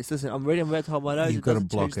change your voice. Listen, I'm about to hold my nose. You've it got to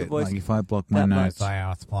doesn't block change the it. voice. Like if I block my that nose,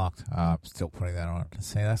 much. it's blocked. I'm still putting that on.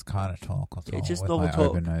 See, that's kind of talk. Yeah, just with normal my talk.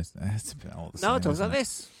 open nose. That's about all the No, same, it talks isn't like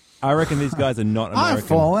this. I reckon these guys are not American. I've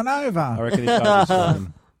fallen I over. reckon these guys are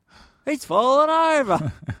Australian. He's fallen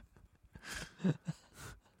over.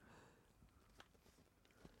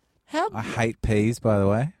 How? I hate peas, by the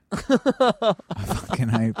way. I fucking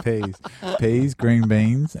hate peas. Peas, green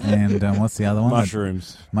beans, and what's the other one?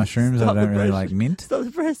 Mushrooms. Mushrooms. Stop I don't the really press. like mint. Stop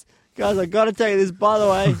the press. Guys, I got to tell you this, by the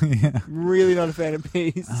way. Yeah. I'm really not a fan of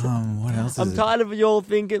peas. What else? I'm is it? tired of you all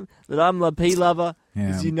thinking that I'm a pea lover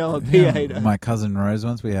because you know I'm a pea Yeah, hater. My cousin Rose,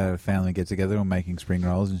 once we had a family get together, we were making spring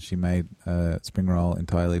rolls, and she made a spring roll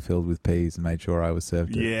entirely filled with peas and made sure I was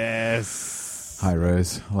served it. Yes. Hi,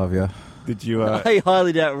 Rose. Love you. Did you? I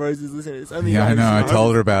highly doubt Rose is listening to this. Only Yeah, I Rose know. I knows.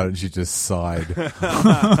 told her about it, and she just sighed.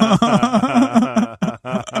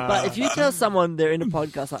 But if you tell someone they're in a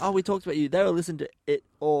podcast, like, oh, we talked about you, they will listen to it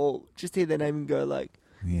all, just hear their name and go like,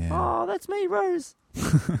 Yeah. oh, that's me, Rose.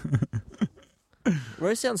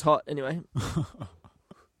 Rose sounds hot anyway.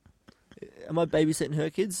 Am I babysitting her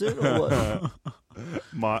kids soon or what?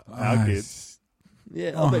 Our kids.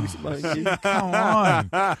 Yeah, I'll babysit my own kids. Come on.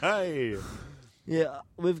 Hey. Yeah,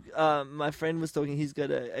 we've my friend was talking. He's got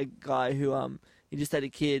a guy who he just had a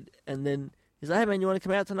kid, and then he's like, "Hey man, you want to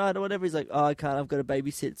come out tonight or whatever?" He's like, "Oh, I can't. I've got to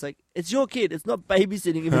babysit." It's like it's your kid. It's not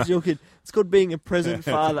babysitting if it's your kid. It's called being a present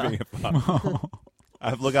father. Being a father. I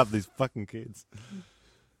have to look after these fucking kids.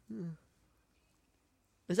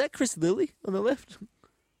 Is that Chris Lilly on the left?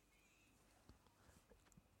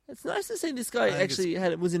 It's nice to see this guy think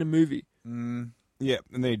actually was in a movie. Yeah,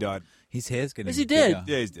 and then he died. His hair's getting Is he dead?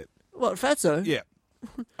 Yeah, he's dead. What, Fatso? Yeah.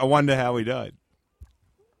 I wonder how he died.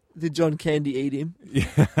 Did John Candy eat him?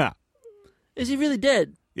 Yeah. Is he really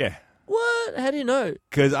dead? Yeah. What? How do you know?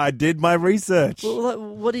 Because I did my research. Well,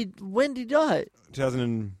 when did he die?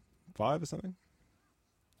 2005 or something?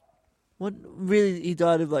 What? Really, he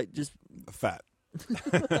died of Fat. He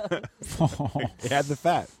had the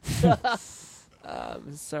fat.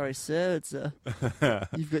 Sorry, sir. It's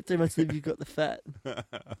you've got too much. You've got the fat.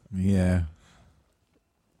 Yeah.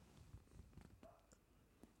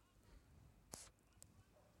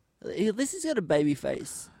 This has got a baby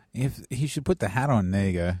face. If he should put the hat on, there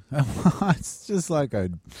you go. It's just like a.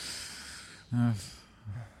 I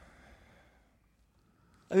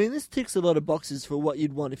mean, this ticks a lot of boxes for what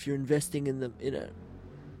you'd want if you're investing in them.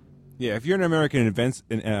 Yeah, if you're an American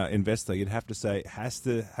investor, you'd have to say it has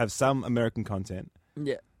to have some American content.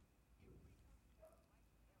 Yeah.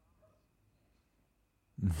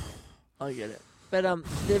 I get it. But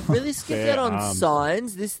they've really skipped Fair out on arms.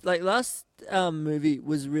 signs. This last movie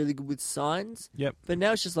was really good with signs. Yep. But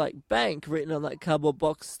now it's just like bank written on that cardboard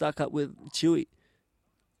box stuck up with Chewy.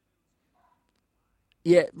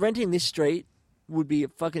 Yeah, renting this street would be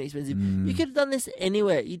fucking expensive. You could have done this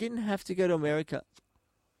anywhere. You didn't have to go to America.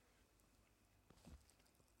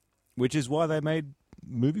 Which is why they made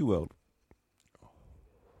Movie World,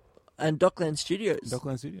 And Dockland Studios.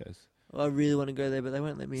 Dockland Studios. I really want to go there, but they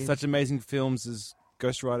won't let me in. Such amazing films as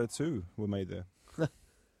Ghost Rider 2 were made there.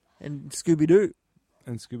 And Scooby-Doo.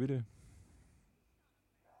 And Scooby-Doo.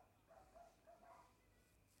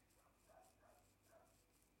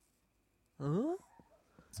 Huh?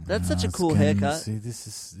 That's such a it's cool gonna- haircut. See, this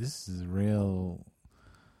is real.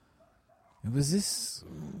 Was this?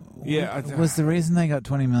 Yeah, was the reason they got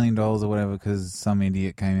 $20 million or whatever because some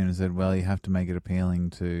idiot came in and said, "Well, you have to make it appealing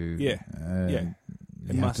to." Yeah. Yeah. It You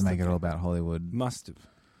have must to make have. it all about Hollywood. Must have.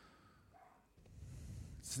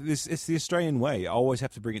 It's the Australian way. I always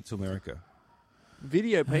have to bring it to America.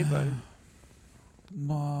 Video paper.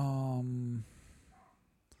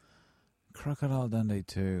 Crocodile Dundee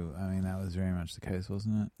 2. I mean, that was very much the case,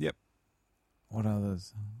 wasn't it? Yep. What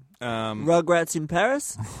others? Rugrats in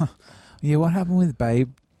Paris. Yeah, what happened with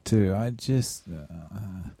Babe 2? I just...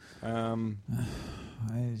 I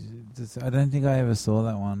don't think I ever saw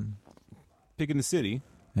that one. Pig in the City.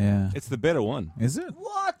 Yeah. It's the better one. Is it?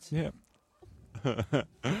 What? Yeah.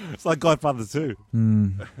 It's like Godfather 2.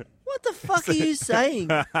 What the fuck are you saying?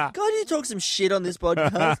 God, you talk some shit on this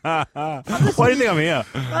podcast. Why do you think I'm here?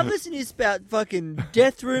 I'm listening to you spout fucking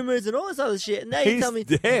death rumors and all this other shit, and now you He's tell me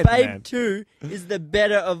dead, Babe man. 2 is the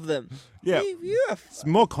better of them. Yeah. You're It's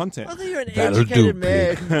more content. I thought you're an That'll educated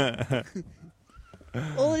do,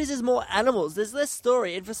 man. All it is more animals. There's less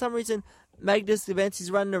story, and for some reason, Magnus Events is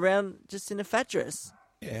running around just in a fat dress.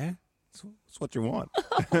 Yeah. That's what you want.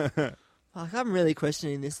 Fuck, I'm really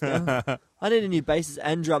questioning this now. I need a new bassist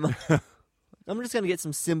and drummer. I'm just going to get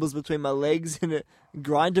some cymbals between my legs and a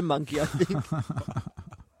grinder monkey, I think.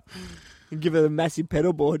 And give it a massive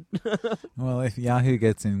pedal board. Well, if Yahoo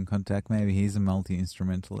gets in contact, maybe he's a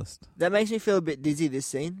multi-instrumentalist. That makes me feel a bit dizzy, this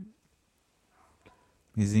scene.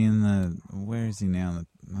 Is he in the... Where is he now?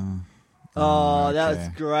 Oh, that was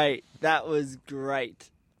okay. great. That was great.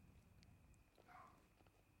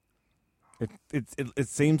 It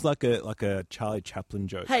seems like a Charlie Chaplin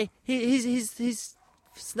joke. Hey, his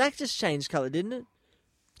snack just changed colour, didn't it?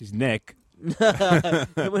 His neck.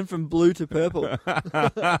 It went from blue to purple.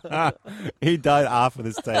 He died after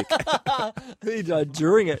the steak. He died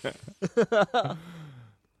during it.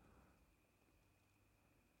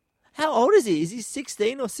 How old is he? Is he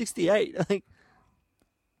 16 or 68? Like,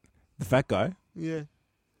 The fat guy. yeah.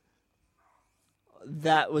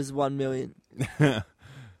 That was 1 million.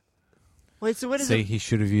 Wait, so what is See, it? he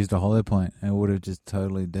should have used a hollow point. It would have just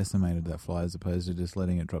totally decimated that fly as opposed to just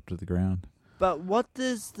letting it drop to the ground. But what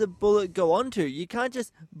does the bullet go on to? You can't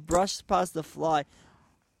just brush past the fly.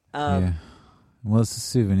 Yeah. Well, it's a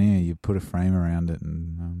souvenir. You put a frame around it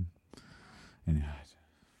and... anyway.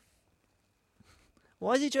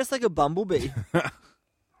 Why is he dressed like a bumblebee?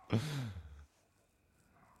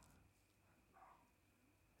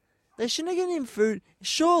 They shouldn't have given him food.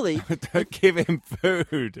 Surely, Don't give him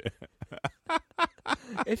food.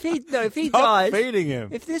 if he Stop dies, feeding him.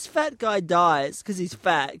 if this fat guy dies because he's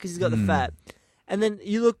fat, because he's got the fat, and then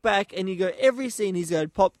you look back and you go, every scene he's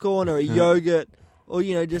got popcorn or a yogurt or,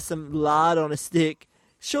 just some lard on a stick.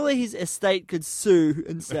 Surely his estate could sue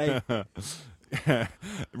and say,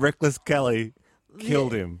 Reckless Kelly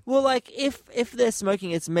killed him. well, like, if they're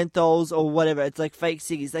smoking, it's menthols or whatever. It's like fake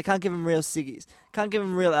ciggies. They can't give them real ciggies. Can't give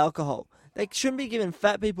them real alcohol. They shouldn't be giving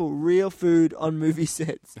fat people real food on movie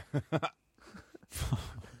sets.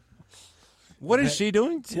 What is she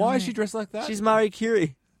doing? Why is she dressed like that? She's Marie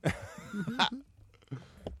Curie.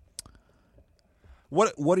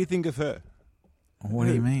 What do you think of her What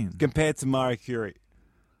do you mean? compared to Marie Curie?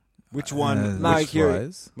 Which one? Marie which Curie.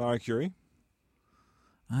 flies? Marie Curie.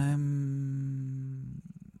 I don't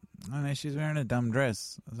know, she's wearing a dumb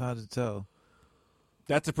dress. It's hard to tell.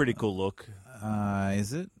 That's a pretty cool look.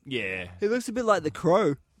 Is it? Yeah. He looks a bit like the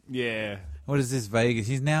Crow. Yeah. What is this, Vegas?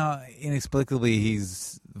 He's now, inexplicably,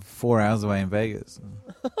 he's 4 hours away in Vegas.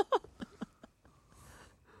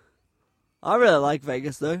 I really like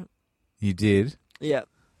Vegas, though. You did? Yeah.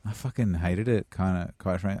 I fucking hated it,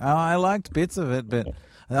 quite frankly. I liked bits of it, but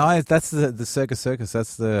that's the Circus.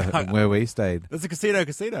 That's the where we stayed. That's a casino.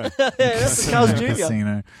 Yeah, that's the Carl's Jr.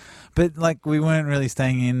 Casino. But, like, we weren't really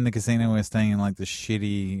staying in the casino. We were staying in, like, the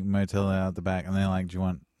shitty motel out the back. And they're like, do you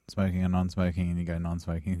want smoking or non-smoking? And you go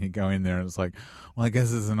non-smoking. And you go in there and it's like, well, I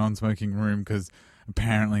guess it's a non-smoking room because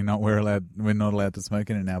apparently we're not allowed to smoke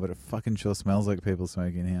in it now. But it fucking sure smells like people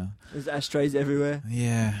smoking here. There's ashtrays everywhere.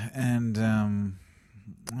 Yeah, and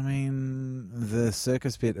I mean, the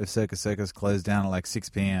circus bit of Circus closed down at like 6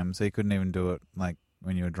 p.m, so you couldn't even do it like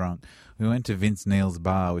when you were drunk. We went to Vince Neil's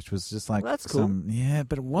bar, which was just like that's cool. Yeah,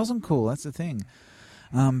 but it wasn't cool. That's the thing.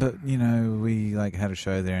 But you know, we like had a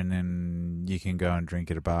show there, and then you can go and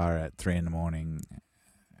drink at a bar at 3 a.m.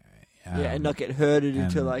 Yeah, and not get herded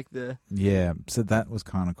into like the... Yeah, so that was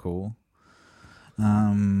kind of cool.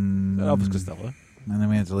 That was good stuff, huh? And then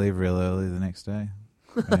we had to leave real early the next day.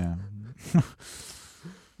 Yeah.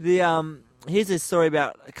 Here's a story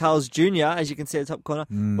about Carl's Jr., as you can see at the top corner.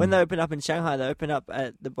 When they opened up in Shanghai, they opened up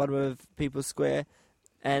at the bottom of People's Square,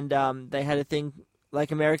 and they had a thing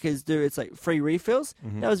like Americans do. It's like free refills.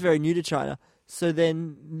 That was very new to China. So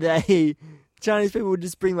then Chinese people would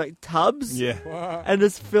just bring like tubs and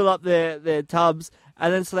just fill up their tubs.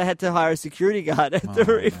 And then so they had to hire a security guard at the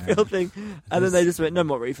refill thing. And then they just went, no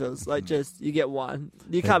more refills. Like just, you get one.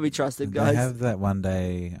 You can't be trusted, guys. They have that one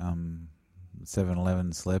day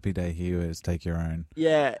 7-Eleven Slurpee Day here where it's take your own.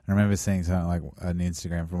 Yeah. I remember seeing something like an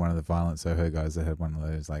Instagram from one of the Violent Soho guys that had one of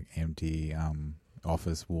those like empty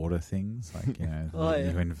office water things, like, you know,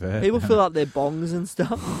 you invert. People fill up their bongs and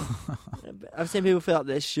stuff. I've seen people fill up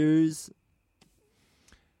their shoes.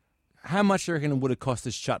 How much do you reckon it would have cost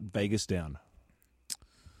to shut Vegas down?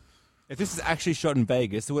 If this is actually shot in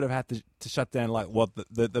Vegas, it would have had to shut down like what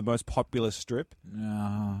the most popular strip,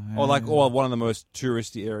 or like one of the most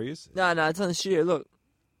touristy areas. No, it's on the studio. Look,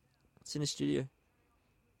 it's in the studio.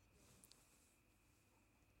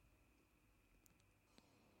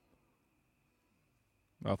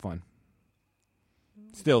 Oh, fine.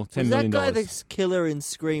 Still, $10 Was million. that guy the killer in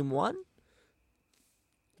Scream 1?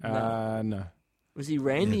 No. Was he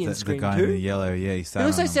Randy in Scream the guy 2? in the yellow, yeah, he He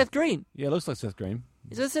looks like Seth Green. Yeah, it looks like Seth Green.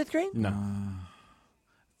 Is that Seth Green? No.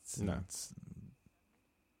 No.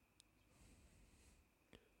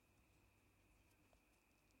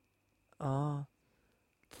 Oh.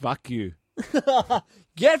 Fuck you.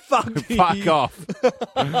 Get fucked. Fuck off.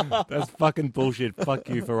 That's fucking bullshit. Fuck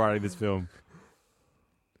you for writing this film.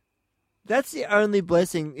 That's the only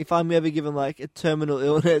blessing if I'm ever given like a terminal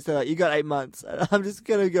illness. They're like, you got 8 months. And I'm just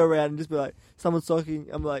going to go around and just be like, someone's talking.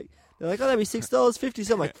 I'm like, they're like, oh, that'd be $6.50.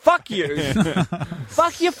 So I'm like, fuck you.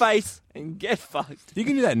 Fuck your face and get fucked. You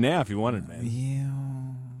can do that now if you wanted, man.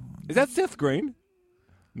 Yeah. Is that Seth Green?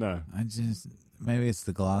 No. Maybe it's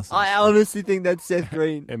the glasses. I honestly think that's Seth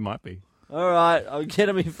Green. It might be. All right, I'll get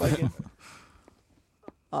him in fucking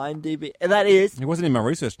IMDb. And that is... It wasn't in my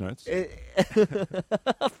research notes.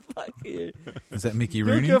 Fuck you. Is that Mickey Your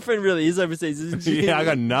Rooney? girlfriend really is overseas, isn't she? Yeah, I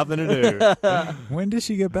got nothing to do. When did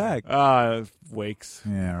she get back? Weeks.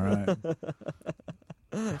 Yeah,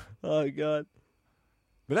 right. Oh, God.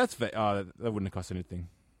 But that's that wouldn't have cost anything.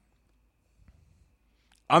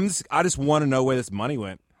 I just want to know where this money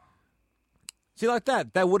went. See, like that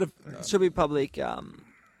would have... Should be public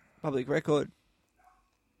record.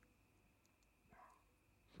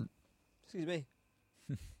 Excuse me.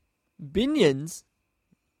 Binions?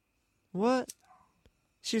 What?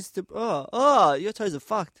 She's the... Oh, your toes are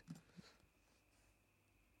fucked.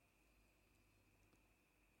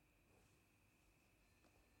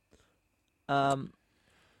 I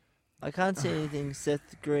can't see anything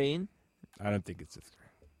Seth Green. I don't think it's Seth Green.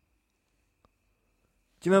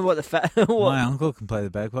 Do you remember what the My uncle can play the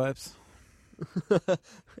bagpipes.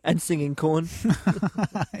 and singing corn?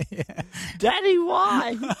 Yeah. Daddy,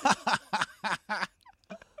 why?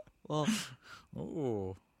 Well,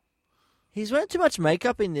 Oh. he's wearing too much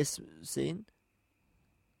makeup in this scene.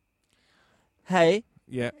 Hey,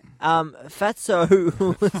 Yeah. Fatso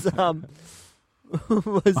was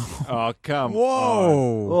Oh, come on.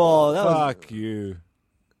 Whoa. oh that was Fuck you.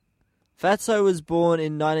 Fatso was born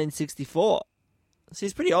in 1964. So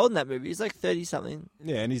he's pretty old in that movie. He's like 30 something.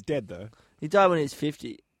 Yeah, and he's dead, though. He died when he was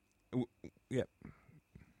 50. Yeah.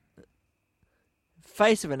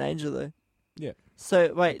 Face of an angel though. Yeah.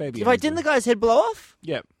 So wait, Baby didn't angel. the guy's head blow off?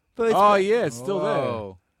 Yeah. But it's- Oh, yeah, it's still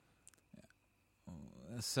Whoa.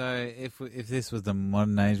 So if this was the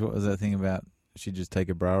modern age, what was that thing about? She'd just take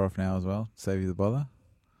her bra off now as well, save you the bother.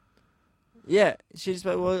 Yeah, she just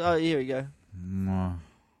went, well, oh, here we go. Mwah.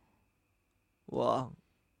 Wow.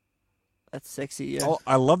 That's sexy, yeah. Oh,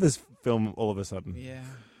 I love this film all of a sudden. Yeah,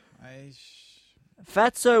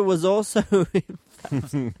 Fatso was also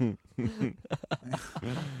in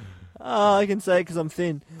Oh, I can say it because I'm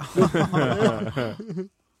thin.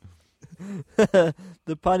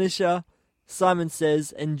 The Punisher, Simon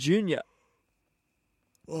Says, and Junior.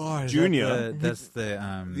 Oh, Junior? That's the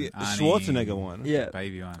The Arnie Schwarzenegger one. Yeah.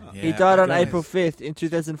 baby one. Yeah, He died on guys. April 5th in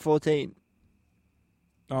 2014.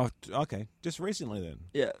 Oh, okay. Just recently then.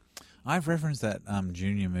 Yeah. I've referenced that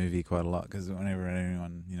Junior movie quite a lot because whenever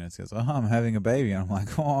anyone says, "Oh, I'm having a baby," and I'm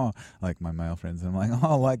like, "Oh," like my male friends, I'm like, "Oh,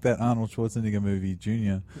 I like that Arnold Schwarzenegger movie,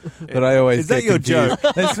 Junior." But I always Is that get your confused.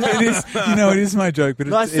 joke? It is. It is my joke. But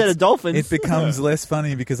Nice set of dolphins. It becomes less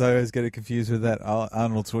funny because I always get it confused with that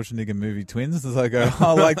Arnold Schwarzenegger movie Twins. As I go,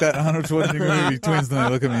 "Oh, I like that Arnold Schwarzenegger movie Twins," and they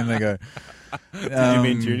look at me and they go, Do you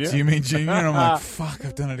mean Junior? Do you mean Junior? And I'm like, fuck,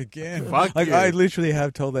 I've done it again. Fuck like you. I literally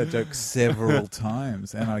have told that joke several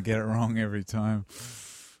times, and I get it wrong every time.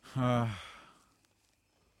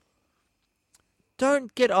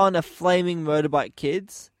 Don't get on a flaming motorbike,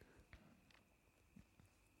 kids.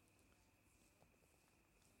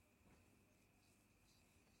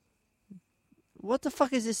 What the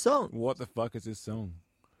fuck is this song? What the fuck is this song?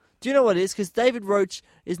 Do you know what it is? Because David Roach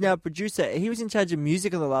is now a producer. He was in charge of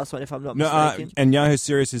music on the last one, if I'm not No, mistaken. and Yahoo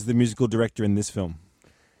Serious is the musical director in this film.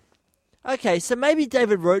 Okay, so maybe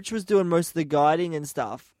David Roach was doing most of the guiding and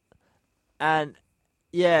stuff. And,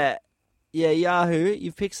 yeah, Yahoo,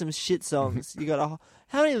 you've picked some shit songs. You got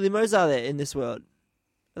how many limos are there in this world?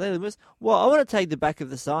 Are they limos? Well, I want to take the back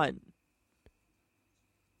of the sign.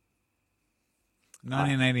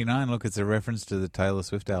 1989. Look, it's a reference to the Taylor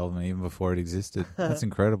Swift album even before it existed. That's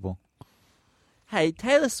incredible. Hey,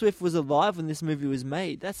 Taylor Swift was alive when this movie was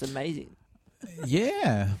made. That's amazing.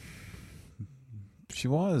 Yeah, she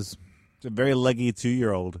was. It's a very leggy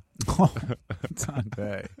 2-year-old.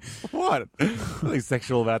 Sunday. What? Nothing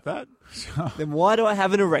sexual about that. Then why do I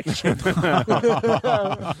have an erection?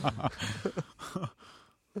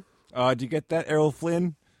 Oh, did you get that? Errol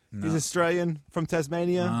Flynn? No. He's Australian from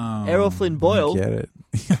Tasmania. Oh, Errol Flynn Boyle. I get it.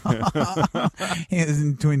 He was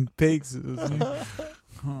in Twin Peaks. Wasn't he?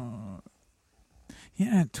 Oh.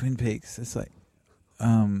 Yeah, Twin Peaks. It's like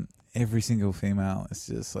every single female is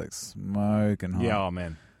just like smoking hot. Yeah, oh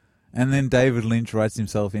man. And then David Lynch writes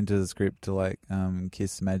himself into the script to like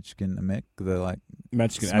kiss Magic and Amek, the like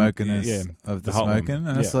Magic smokiness of the hot one. smoking,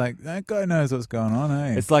 and it's like that guy knows what's going on,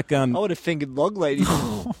 eh? It's like I would have fingered log lady.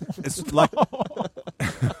 it's like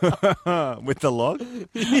with the log.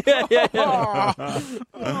 yeah.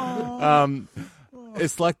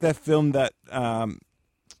 It's like that film that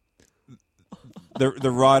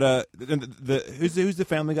the writer, who's the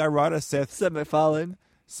Family Guy writer, Seth, Seth MacFarlane.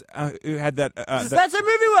 who had that. That's a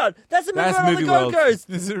movie world. That's a movie That's world on Movie the Gold World. Coast.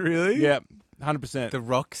 Is it really? Yeah, 100%. The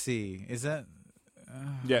Roxy. Is that?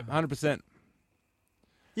 Yeah, 100%.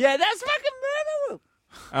 Yeah, that's fucking movie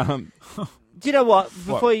world. Do you know what?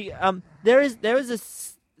 Before you, there was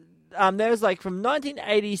like from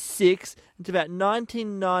 1986 to about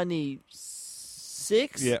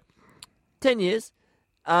 1996. Yeah. 10 years.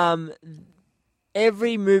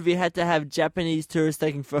 Every movie had to have Japanese tourists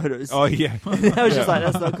taking photos. Oh yeah. I was just like,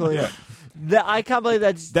 that's not cool enough. I can't believe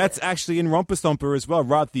That's actually in Romper Stomper as well,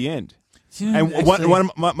 right at the end. And And one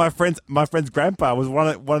of my friend's grandpa was one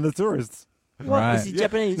of the tourists. What? Right. Is he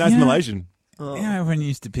Japanese? No, it's Yeah. Malaysian. Oh. You know, everyone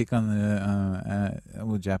used to pick on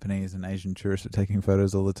the Japanese and Asian tourists for taking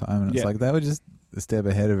photos all the time, and it's Yeah. like they were just a step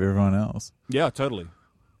ahead of everyone else. Yeah, totally.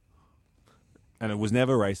 And it was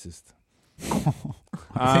never racist.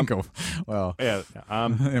 I think of, well, Yeah.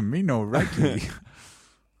 me no Reiki.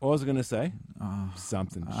 What was I going to say?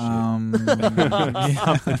 Something shit.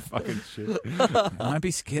 Yeah, Fucking shit. I might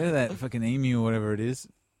be scared of that fucking emu or whatever it is.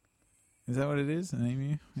 Is that what it is? An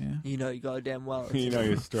emu? Yeah. You know, you goddamn well. You know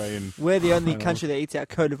you're Australian. We're the only country that eats our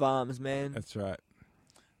coat of arms, man. That's right.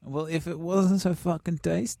 Well, if it wasn't so fucking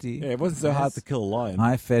tasty. Yeah, it wasn't so hard to kill a lion.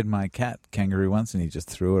 I fed my cat kangaroo once, and he just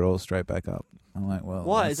threw it all straight back up. I'm like, well,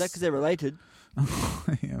 Why? Is that because they're related?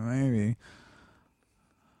 yeah, maybe.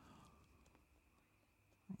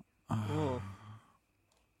 Oh.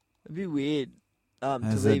 It'd be weird to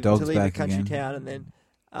As the leave dog's a back country again. town and then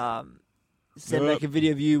send like a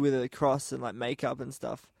video of you with a cross and like makeup and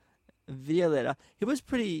stuff. A video letter. He was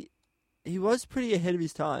pretty ahead of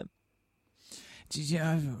his time.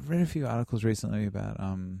 I've read a few articles recently about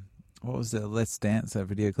what was the Let's Dance, that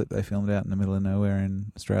video clip they filmed out in the middle of nowhere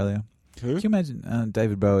in Australia. Who? Can you imagine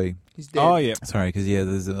David Bowie? He's dead. Oh yeah. Sorry, because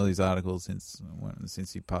there's all these articles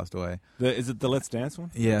since he passed away. Is it the Let's Dance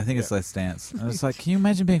one? Yeah, I think it's Let's Dance. And it's like, can you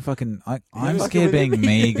imagine being fucking? I'm fucking scared with being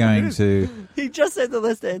me. me going to. He just said the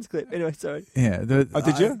Let's Dance clip. Anyway, sorry. Yeah. Oh,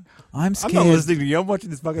 did you? I'm scared. I'm not listening to you. I'm watching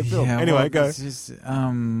this fucking film. Yeah, Anyway, well, go. It's just,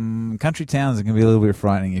 country towns can be a little bit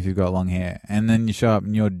frightening if you've got long hair, and then you show up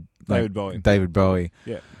and you're like, David Bowie.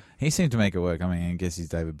 Yeah. Yeah. He seemed to make it work. I mean, I guess he's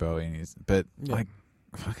David Bowie, but Yeah. like,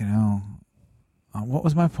 fucking hell. What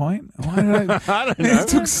was my point? Why did I? I don't know. It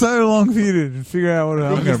took so long for you to figure out what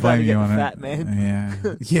I'm you're going to starting blame to you get on. fat,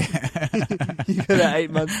 man. Yeah. You got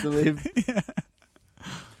 8 months to live.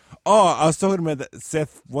 Oh, I was talking about that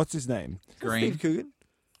Seth. What's his name? Green. Steve Coogan.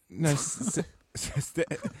 No,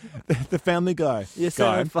 the Family Guy. Yes,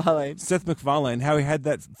 guy. Seth MacFarlane. Seth MacFarlane. How he had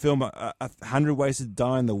that film, 100 Ways to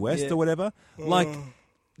Die in the West, Yeah. or whatever. Like,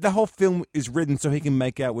 the whole film is written so he can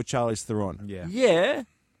make out with Charlize Theron. Yeah. Yeah.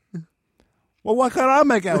 Well, why can't I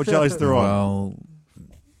make out with Charlize Theron? Well,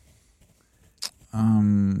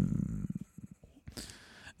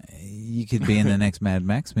 you could be in the next Mad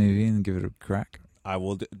Max movie and give it a crack. I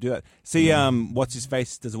will do that. See, what's his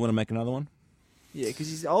face? Doesn't want to make another one. Yeah, because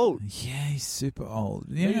he's old. Yeah, he's super old.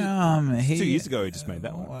 Maybe Yeah, 2 years ago he just made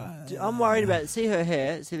that one. I'm worried about. See her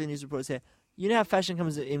hair. See the news reports hair. You know how fashion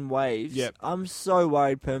comes in waves. Yep. I'm so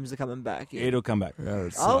worried perms are coming back. It'll come back.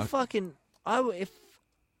 I'll fucking.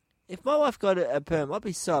 If my wife got a perm, I'd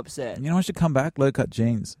be so upset. You know what should come back? Low cut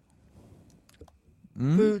jeans.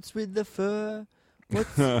 Boots with the fur.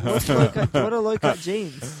 What's low cut? What are low cut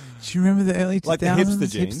jeans? Do you remember the early 2000s? Like the hipster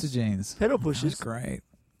jeans? Hipster jeans. Pedal That's pushers. great.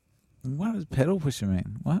 What does pedal pusher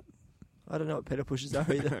mean? What? I don't know what pedal pushers are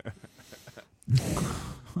either.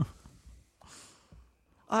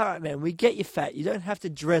 All right, man. We get you fat. You don't have to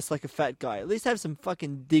dress like a fat guy. At least have some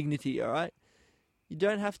fucking dignity. All right. You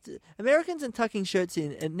don't have to. Americans are tucking shirts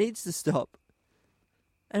in. It needs to stop.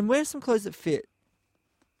 And wear some clothes that fit.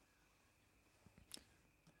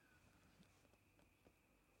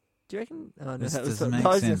 Do you reckon? Oh, no, This that was doesn't I make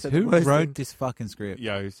was gonna sense. say the Who worst wrote thing. this fucking script?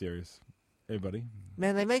 Yeah, who's serious? Everybody.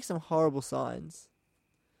 Man, they make some horrible signs.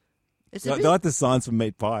 It's a They're bit, like the signs from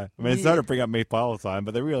Meat Pie. I mean, it's Yeah. not to bring up Meat Pie all the time,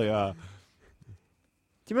 but they really are. Do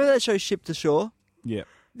you remember that show Ship to Shore? Yeah.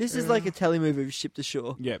 This is like a telly movie of Ship to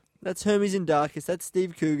Shore. Yeah. That's Hermes in Darkest. That's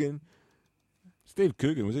Steve Coogan. Steve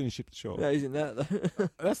Coogan was in Ship to Shore. No, he's in that though.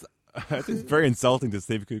 That's very insulting to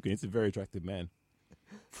Steve Coogan. He's a very attractive man.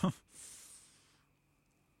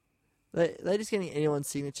 They're just getting anyone's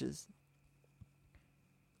signatures.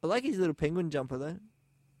 I like his little penguin jumper though.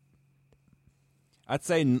 I'd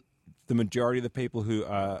say the majority of the people who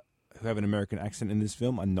have an American accent in this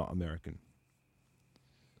film are not American.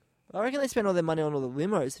 I reckon they spend all their money on all the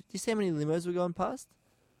limos. Do you see how many limos were going past?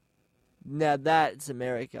 Now that's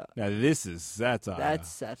America. Now this is satire. That's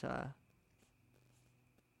satire.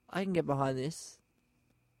 I can get behind this.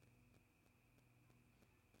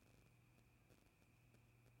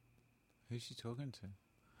 Who's she talking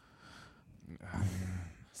to?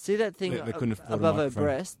 See that thing They couldn't afford a above her microphone.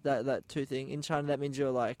 breast? That two thing in China. That means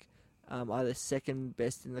you're like either second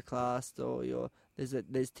best in the class or you're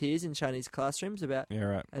there's tiers in Chinese classrooms about, Yeah,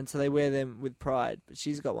 right. and so they wear them with pride. But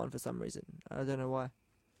she's got one for some reason. I don't know why.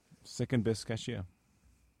 Second best cashier.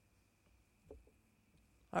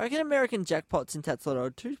 I reckon American jackpots in Tatslot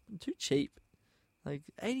are too cheap. Like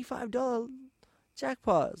 $85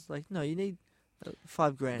 jackpots. Like no, you need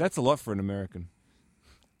 $5,000. That's a lot for an American.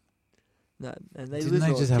 No, and they Didn't lose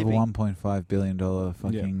they all just have a tipping. $1.5 billion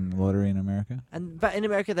fucking lottery in America? But in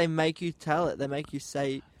America, they make you tell it. They make you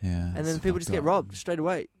say, Yeah. and then it's people just fucked get up. robbed straight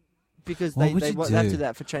away because What they would they you want to do? do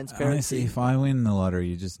that for Honestly, transparency. if I win the lottery,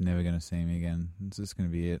 you're just never going to see me again. It's just going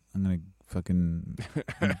to be it. I'm going to fucking...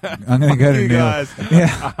 I'm going to go to You Neil. guys,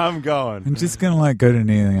 Yeah. I'm going. I'm just going to like go to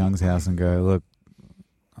Neil Young's house and go, look,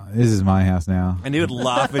 this is my house now. And he would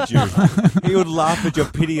laugh at you. He would laugh at your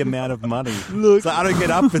pity amount of money. Look, So I don't get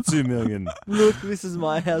up for $2 million. look, this is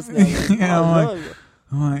my house now. Yeah, Oh, I'm no.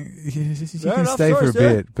 I'm like, you Fair can enough, stay for a sorry,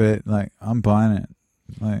 sir. bit, but like, I'm buying it.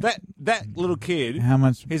 Like, That little kid, how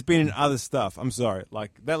much? he's been in other stuff. I'm sorry.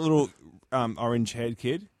 Like that little orange-haired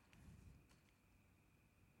kid.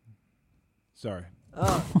 Sorry.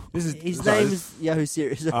 Oh, This is his sorry, name's Yahoo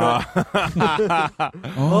Serious. Oh, the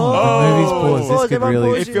Oh. movie's paused. This Pause, could everyone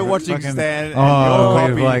really. pause. If you're watching fucking- Stan and Oh, your we've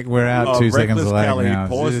copy like we're out of 2 seconds Reckless late Kelly now.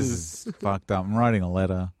 pauses. This is fucked up. I'm writing a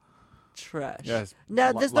letter. Trash. Yes.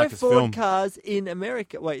 Now, Li- there's like no his Ford film. cars in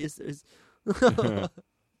America. Wait, yes, there is.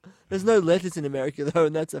 There's no letters in America, though,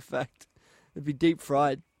 and that's a fact. It'd be deep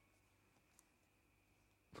fried.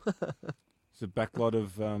 It's a backlot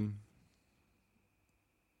of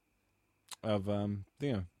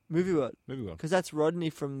you know, Movie World. Movie World. Because that's Rodney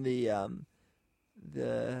from the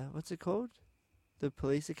what's it called? The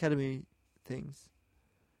police academy things.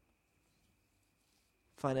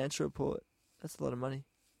 Financial report. That's a lot of money.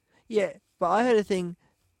 Yeah, but I heard a thing.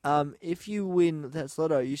 If you win that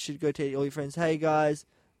Lotto, you should go tell all your friends, "Hey guys,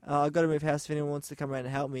 I've got to move house. If anyone wants to come around and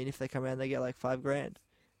help me, and if they come around, they get like $5,000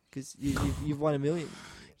 because you've won $1 million."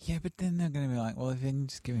 Yeah, but then they're going to be like, well, if you can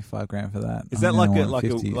just give me $5,000 for that. Is that like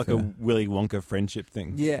a Willy Wonka friendship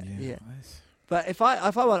thing? Yeah. But if I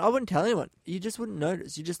won, I wouldn't tell anyone. You just wouldn't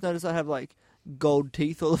notice. You just notice I have like gold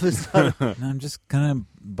teeth all of a sudden. No, I'm just going to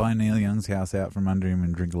buy Neil Young's house out from under him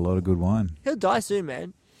and drink a lot of good wine. He'll die soon,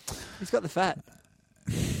 man. He's got the fat.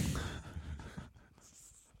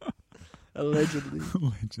 Allegedly.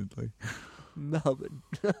 Allegedly. Melbourne.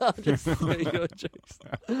 I'm just saying your jokes.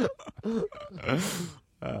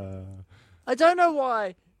 I don't know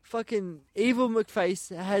why fucking Evil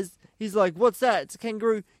McFace he's like, what's that? It's a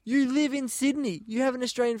kangaroo. You live in Sydney. You have an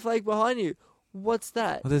Australian flag behind you. What's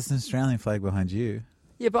that? Well, there's an Australian flag behind you.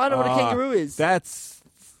 Yeah, but I don't know what a kangaroo is. That's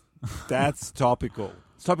topical.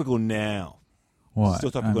 It's topical now. What?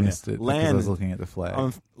 Still topical I missed now. it because Land. I was looking at the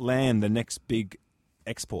flag. Land, the next big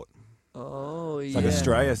export. Oh, It's yeah. like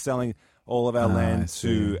Australia selling all of our I land see.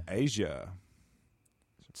 to Asia.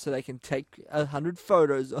 So they can take 100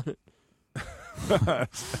 photos on it.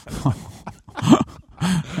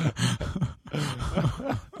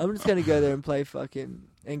 I'm just going to go there and play fucking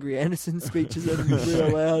Angry Anderson speeches at him real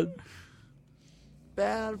loud.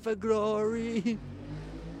 Bound for glory.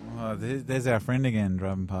 Oh, there's our friend again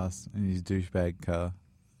driving past in his douchebag car.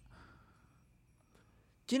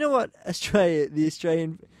 Do you know what the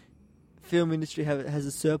Australian film industry has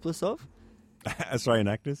a surplus of? Australian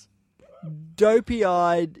actors?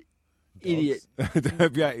 Dopey-eyed idiot.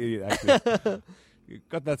 Yeah, idiot actors. You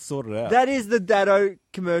got that sorted out. That is the Dado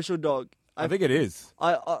commercial dog. I think it is.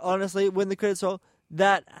 I honestly, when the credits roll,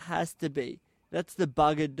 that has to be. That's the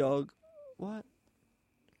buggered dog. What?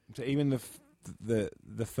 So even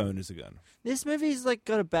the phone is a gun. This movie's like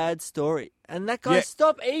got a bad story, and that guy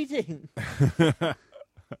stop eating.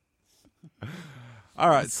 All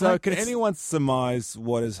right, It's so like- can it's- anyone surmise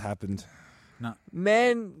what has happened? No.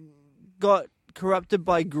 Man got corrupted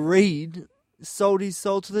by greed, sold his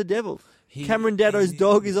soul to the devil. Cameron Dado's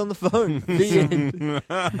dog is on the phone. The end.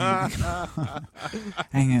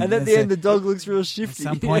 Hang on. And at the end, the dog looks real at shifty.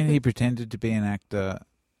 some point, he pretended to be an actor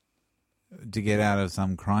to get out of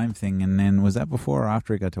some crime thing, and then was that before or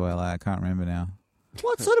after he got to LA? I can't remember now.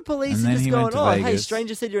 What sort of police And are then just he going, went to oh, hey, Vegas.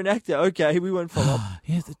 stranger said you're an actor. Okay, we won't follow up.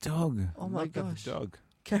 Here's the dog. Oh, my Look at the gosh. dog.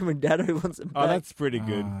 Cameron Dado wants him back. Oh, that's pretty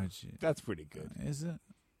good. Oh, gee. That's pretty good. Is it?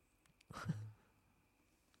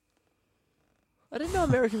 I didn't know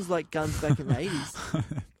Americans liked guns back in the 80s.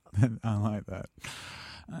 I like that.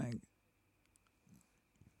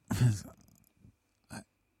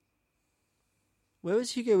 Where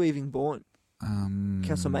was Hugo Weaving born?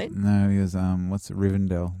 Castlemaine? No, he was what's it,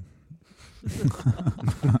 Rivendell.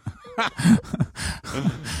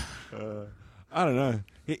 I don't know.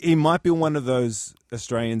 He might be one of those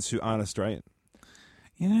Australians who aren't Australian.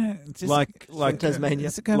 You know, just Like Tasmania.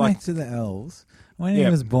 Let's go like- back to the elves. When Yeah.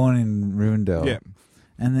 he was born in Rivendell, Yeah.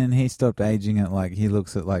 and then he stopped aging at like he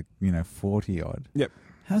looks at like 40 odd. Yep.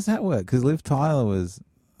 How's that work? Because Liv Tyler was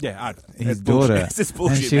Yeah, his that's daughter, bullshit. It's just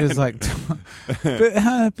bullshit, and she man. was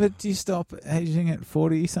like, but do you stop aging at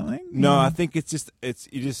 40 something? No, I think it's just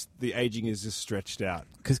the aging is just stretched out.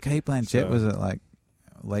 because Kate Blanchett So- was at like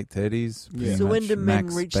late 30s. pretty So when much do men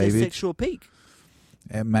max reach their baby. sexual peak?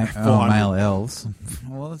 Male 400. elves.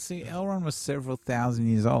 Well, let's see. Elrond was several thousand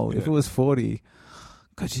years old. If Yeah. it was 40,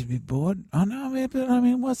 God, you'd be bored. Oh no, but I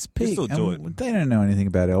mean, what's You peak? still do it. They don't know anything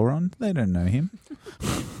about Elrond. They don't know him.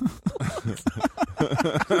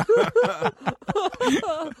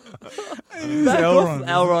 Back off,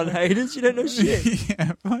 Elrond haters. You don't know shit.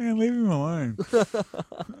 Yeah, fucking leave him alone.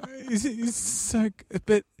 he's so.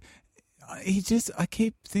 But I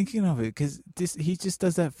keep thinking of it because he just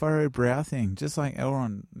does that furrowed brow thing, just like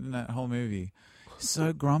Elrond in that whole movie.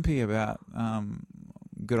 So grumpy about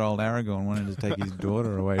good old Aragorn wanted to take his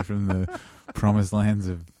daughter away from the promised lands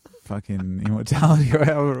of fucking immortality or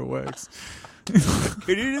however it works.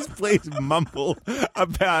 Could you just please mumble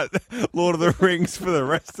about Lord of the Rings for the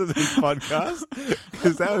rest of this podcast?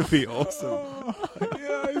 Because that would be awesome.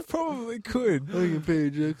 Yeah, I probably could. Fucking Peter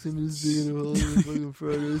Jackson is digging a hole in fucking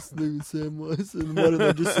Frodo, sleeping Samwise, and why don't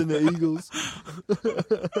they just send the Eagles?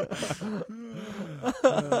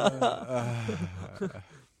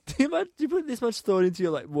 Do you put this much thought into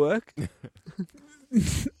your work?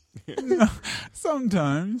 No,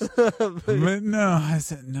 sometimes, but no. I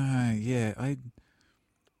said no. Yeah,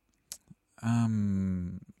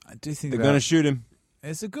 I do think They're going to shoot him.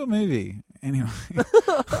 it's a good movie. Anyway,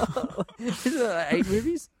 Isn't it like 8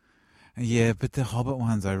 movies? yeah, but the Hobbit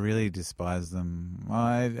ones, I really despise them.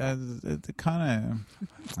 They're kind of.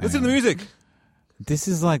 Listen to the music. This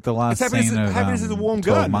is like the last It's scene of Happiness is a Warm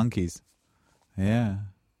 12 Gun. Monkeys. Yeah.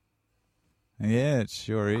 Yeah, it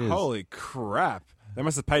sure is. Holy crap. They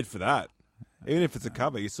must have paid for that. Even if it's a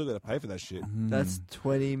cover, you still got to pay for that shit. That's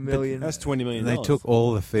 20 million. That's $20 million. They took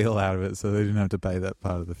all the feel out of it, so they didn't have to pay that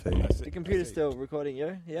part of the fee. The computer's still recording,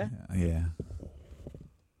 yeah? Yeah.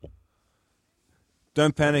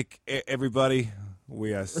 Don't panic, everybody.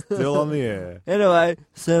 We are still on the air. Anyway,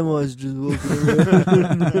 Samwise just walking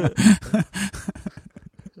around.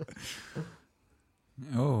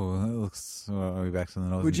 Oh, that looks. Well, are we back to the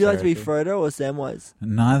Northern Would you like to be Territory? Frodo or Samwise?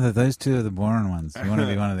 Neither. Those two are the boring ones. You want to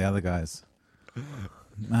be one of the other guys. Do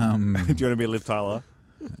you want to be Liv Tyler?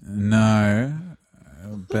 No,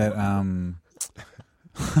 but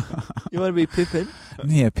You want to be Pippin?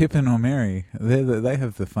 yeah, Pippin or Merry. They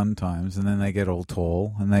have the fun times, and then they get all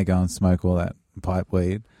tall, and they go and smoke all that pipe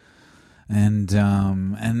weed. But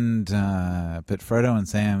Frodo and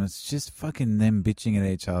Sam, it's just fucking them bitching at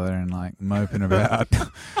each other and like moping about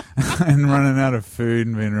and running out of food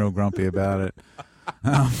and being real grumpy about it.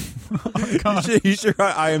 You should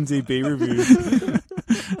write IMDb reviews.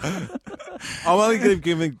 I'm only going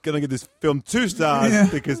to give this film 2 stars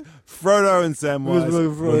because Frodo and Samwise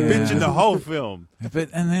were Yeah. bitching the whole film. And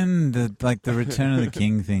then the Return of the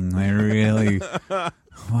King thing, they really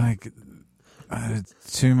like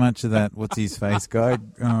too much of that. What's his face guy?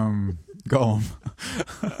 Gollum.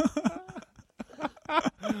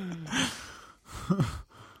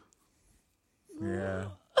 Yeah.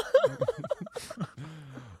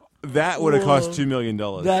 That would have cost $2 million.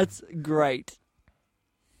 That's great.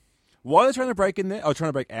 Why are they trying to break in there? Oh, trying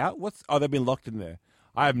to break out? They've been locked in there.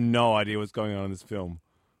 I have no idea what's going on in this film.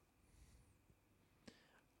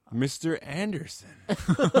 Mr. Anderson.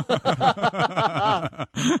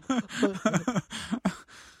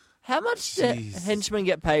 How much do Jeez. henchmen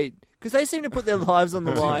get paid? Because they seem to put their lives on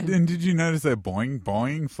the line. And did you notice that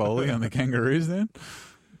boing Foley on the kangaroos then?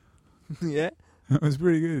 Yeah. That was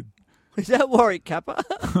pretty good. Is that Warwick Kappa?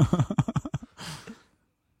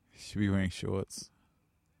 Should be wearing shorts.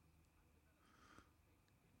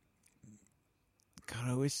 God,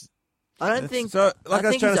 I wish. I don't think. So, like I was I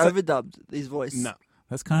think trying he's to say- overdubbed his voice. No.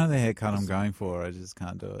 That's kind of the haircut I'm going for. I just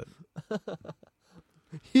can't do it.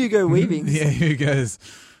 Hugo Weaving. Yeah, Hugo goes.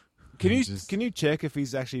 Can you check if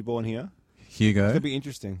he's actually born here? Hugo. That'd be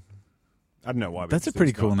interesting. I don't know why. but That's a it's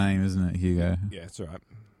pretty not. cool name, isn't it, Hugo? Yeah, it's all right.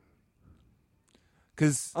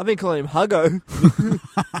 Because I've been calling him Huggo.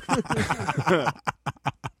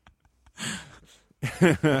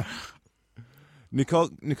 Nicole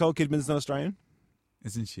Kidman's not Australian.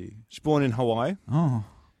 Isn't she? She's born in Hawaii. Oh,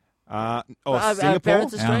 Our Singapore.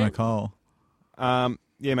 parents Al Australian? Nicole.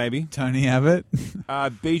 Yeah, maybe. Tony Abbott.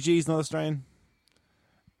 BG's not Australian.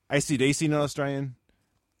 AC/DC not Australian.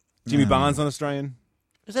 Jimmy No. Barnes not Australian.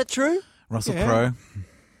 Is that true? Russell Yeah.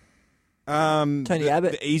 Crowe. Tony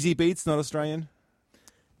Abbott. The Easy Beats not Australian.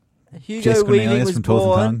 Hugo Jess Weaving Cornelius was from Tools and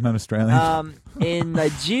born Tongue, not Australian. in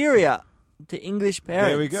Nigeria to English parents.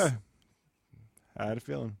 There we go. I had a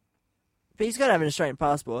feeling. But he's got to have an Australian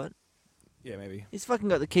passport. Yeah, maybe. He's fucking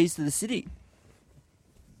got the keys to the city.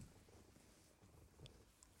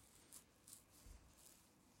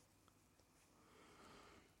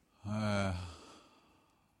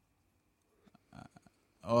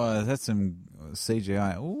 Oh, that's some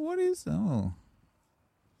CGI. Oh, what is? Oh,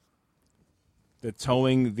 They're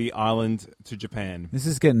towing the island to Japan. this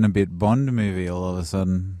is getting a bit Bond movie all of a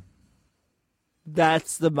sudden.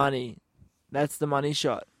 That's the money. That's the money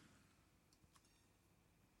shot.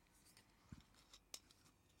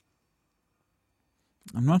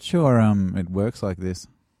 I'm not sure it works like this.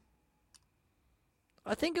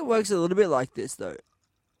 I think it works a little bit like this, though.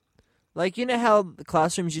 Like, you know how the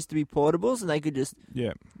classrooms used to be portables and they could just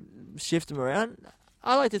Yeah, shift them around?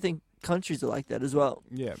 I like to think countries are like that as well.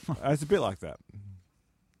 yeah. It's a bit like that.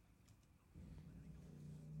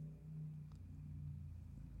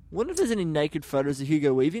 Wonder if there's any naked photos of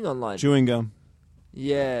Hugo Weaving online. Chewing gum.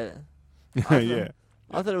 Yeah. Yeah.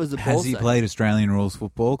 I thought it was the Has ball he sack. played Australian rules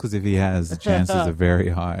football? Because if he has, the chances are very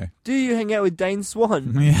high. Do you hang out with Dane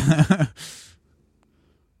Swan? Yeah.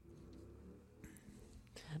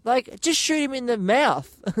 Like, just shoot him in the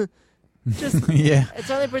mouth. Just, Yeah. it's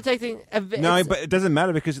only protecting. No, it's- but it doesn't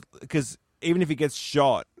matter because even if he gets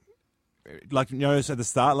shot, like you notice at the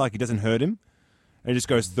start, like he doesn't hurt him, and it just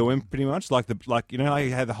goes through him pretty much. Like you know, like he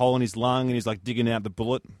had the hole in his lung and he's like digging out the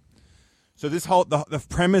bullet. So this whole the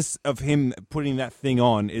premise of him putting that thing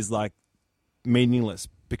on is like meaningless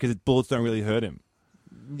because bullets don't really hurt him.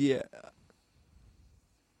 Yeah.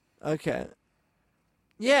 Okay.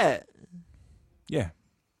 Yeah. Yeah.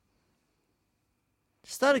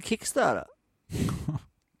 Start a Kickstarter.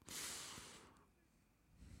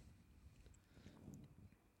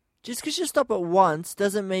 Just because you stop it once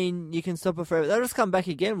doesn't mean you can stop it forever. They'll just come back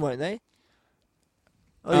again, won't they?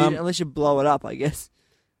 Or unless you blow it up, I guess.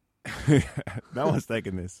 No one's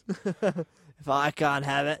taking this. If I can't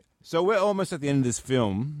have it. So we're almost at the end of this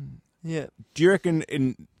film. Yeah. Do you reckon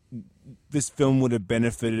this film would have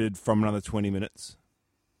benefited from another 20 minutes?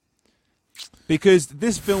 Because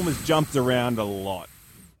this film has jumped around a lot.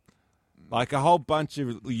 Like, a whole bunch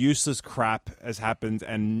of useless crap has happened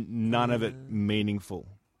and none of it meaningful.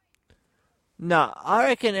 No, I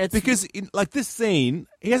reckon it's... Because, like, this scene,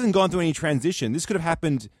 he hasn't gone through any transition. This could have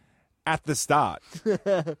happened at the start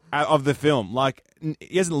of the film. Like,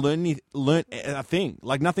 he hasn't learned a thing.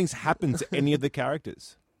 Like, nothing's happened to any of the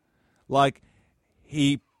characters. Like,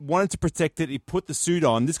 he wanted to protect it. He put the suit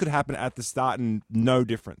on. This could happen at the start and no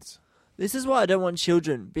difference. This is why I don't want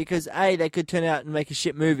children, because A, they could turn out and make a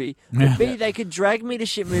shit movie, but B, they could drag me to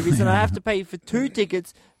shit movies and I have to pay for 2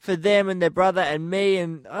 tickets for them and their brother and me,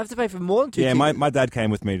 and I have to pay for more than 2 tickets. Yeah, my dad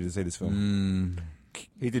came with me to see this film.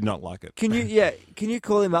 He did not like it. Can you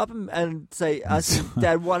call him up and say, ask him,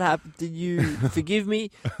 Dad, what happened? Did you forgive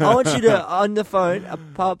me? I want you to, on the phone, a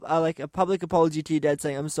public apology to your dad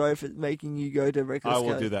saying, I'm sorry for making you go to Reckless I will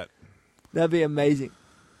Code. do that. That'd be amazing.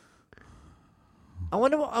 I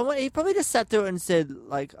wonder. He probably just sat there and said,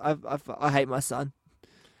 like, I hate my son.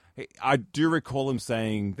 I do recall him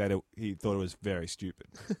saying that he thought it was very stupid.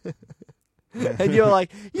 And you're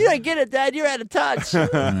like, you don't get it, Dad. You're out of touch.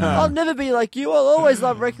 I'll never be like you. I'll always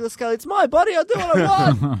love Reckless Scully. It's my body. I'll do what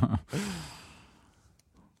I want.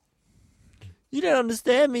 You don't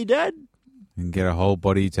understand me, Dad. You can get a whole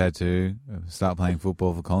body tattoo, start playing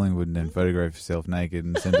football for Collingwood, and then photograph yourself naked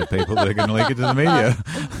and send to people that are going to leak it to the media.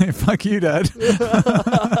 Fuck you, Dad.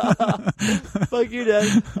 Fuck you,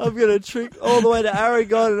 Dad. I'm going to trick all the way to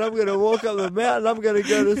Aragon, and I'm going to walk up the mountain. I'm going to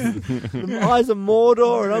go to the Eyes of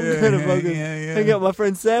Mordor, and I'm going to fucking hang out with my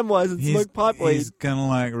friend Samwise and smoke pipe weed. He's going to,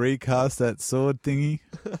 like, recast that sword thingy.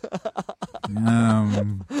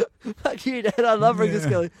 Fuck you, Dad. I love Reckless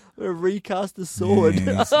Scully. I'm going to recast the sword. He's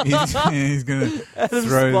going to out of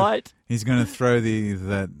throw. spite. He's going to throw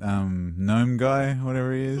that gnome guy,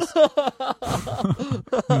 whatever he is.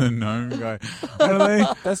 The gnome guy. What are they?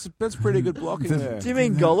 That's pretty good blocking there. Do you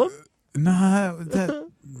mean Gollum? No,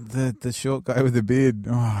 the short guy with the beard.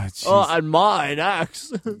 Oh, jeez. Oh, and mine axe.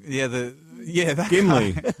 that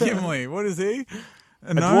Gimli. guy. Gimli. What is he?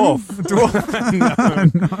 A dwarf. A dwarf.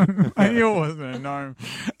 No. I knew it wasn't a gnome.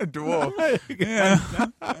 A dwarf. Yeah.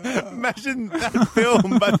 Imagine that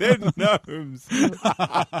film, but they're gnomes.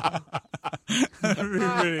 That'd be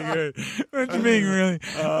pretty good. Imagine being really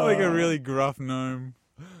like a really gruff gnome.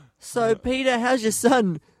 So, Peter, how's your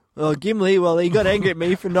son? Oh, Gimli, well, he got angry at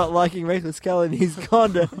me for not liking Reckless Scully, and he's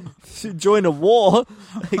gone to join a war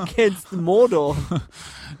against Mordor.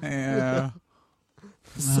 Yeah.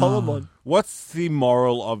 Solomon. What's the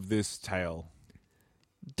moral of this tale?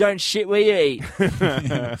 Don't shit where you eat.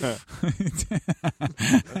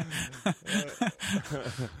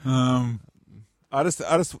 I just,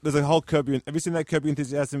 there's a whole Curb Your... Have you seen that Curb Your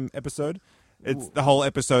Enthusiasm episode? The whole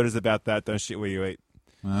episode is about that. Don't shit where you eat.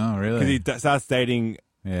 Oh, really? Because he starts dating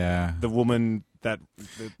the woman at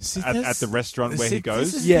the restaurant where he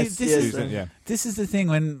goes. This is the thing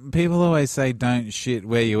when people always say don't shit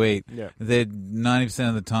where you eat. Yeah. They're 90%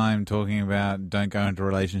 of the time talking about don't go into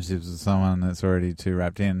relationships with someone that's already too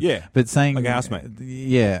wrapped in. Yeah. But saying like a housemate.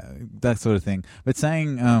 Yeah, that sort of thing. But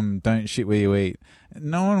saying don't shit where you eat,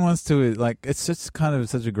 no one wants to, like, it's just kind of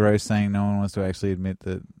such a gross saying. No one wants to actually admit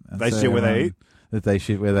that they shit where they eat. That they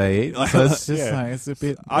shit where they eat. So it's just like, it's a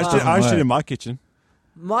bit. I shit in my kitchen.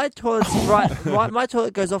 My toilet's right. My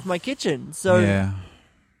toilet goes off my kitchen, so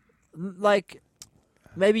like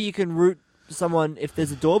maybe you can root someone if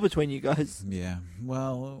there's a door between you guys. Yeah.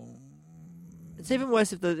 Well, it's even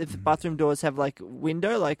worse if the bathroom doors have like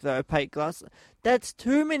window, like the opaque glass. That's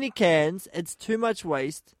too many cans. It's too much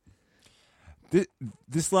waste.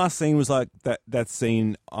 This last scene was like that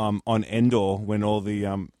scene on Endor when all the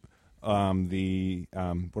what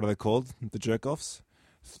are they called? The jerk offs.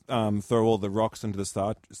 Throw all the rocks into the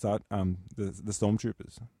the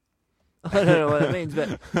stormtroopers. I don't know what it means,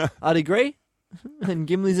 but I'd agree. And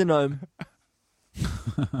Gimli's a gnome.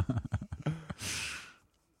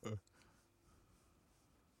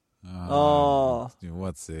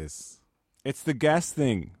 What's this? It's the gas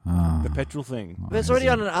thing, the petrol thing. But it's already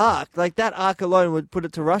on an arc. Like that arc alone would put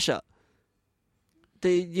it to Russia.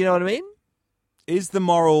 You know what I mean? Is the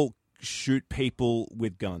moral shoot people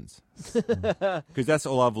with guns? Because that's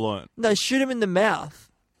all I've learned. No, shoot him in the mouth.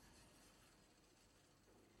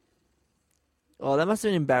 Oh, that must have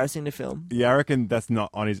been embarrassing to film. Yeah, I reckon that's not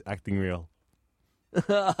on his acting reel.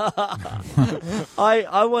 I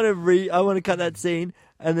want to cut that scene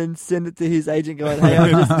and then send it to his agent going, hey,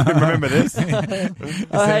 I've just, Remember this?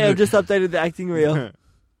 I've just updated the acting reel.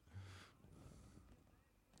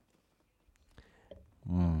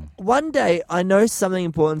 One day, I know something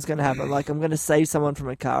important's going to happen. Like, I'm going to save someone from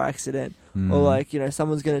a car accident. Or, like,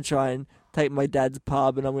 someone's going to try and take my dad's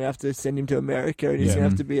pub and I'm going to have to send him to America and he's going to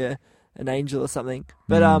have to be an angel or something.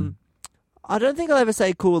 But I don't think I'll ever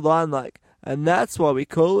say a cool line like, and that's why we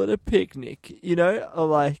call it a picnic, or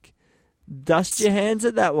like, dust your hands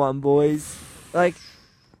at that one, boys. Like,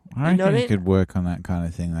 I you know reckon what I you mean? could work on that kind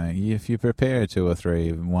of thing, though. If you prepare 2 or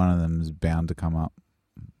 3, one of them's bound to come up.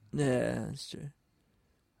 Yeah, that's true.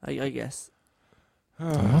 I guess. So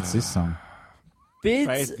what's this song?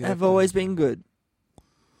 Bids have always been good.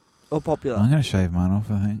 Or popular. I'm going to shave mine off,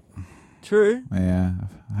 I think. True. Yeah,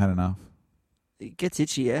 I've had enough. It gets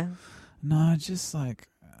itchy, yeah? No, just like,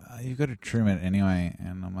 you've got to trim it anyway.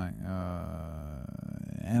 And I'm like,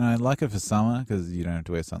 and I like it for summer because you don't have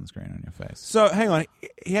to wear sunscreen on your face. So, hang on.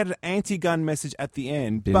 He had an anti-gun message at the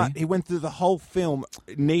end, Did but he? he went through the whole film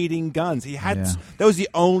needing guns. He had Yeah. that was the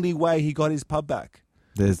only way he got his pub back.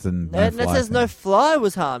 There's the That says no fly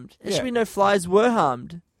was harmed. It Yeah. should be no flies were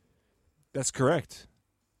harmed. That's correct.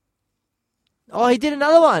 Oh, he did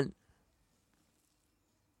another one.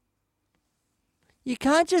 You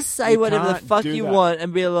can't just say You whatever the can't fuck do you that. want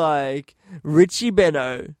and be like, Richie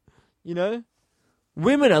Benno.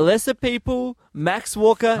 Women are lesser people, Max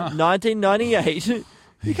Walker, 1998.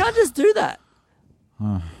 You can't just do that.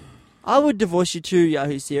 I would divorce you too,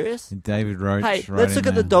 Yahoo Serious. David Roach. Hey, right let's in look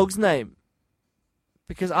at the there. dog's name.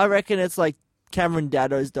 Because I reckon it's like Cameron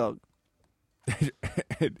Daddo's dog. Is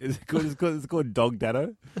it called, it's called Dog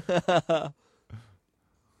Daddo?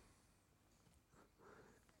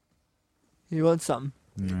 You want some?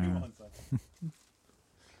 No.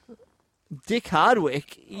 Dick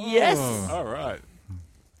Hardwick. Yes. All right.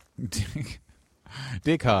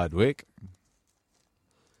 Dick Hardwick.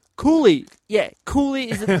 Cooley. Yeah,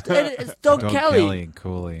 Cooley is it's Dog Kelly.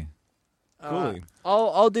 Cooley. Cooley.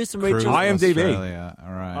 I'll do some Cruise research. IMDb. Australia. All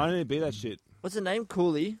I right. need to be that shit. What's the name?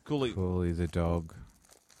 Cooley. Cooley. Cooley the dog.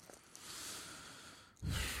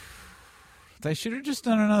 They should have just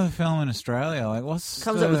done another film in Australia. Like, what's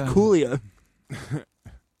Comes up with Coolio.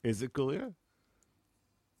 Is it Coolio?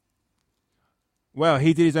 Wow,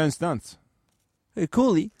 he did his own stunts. Who,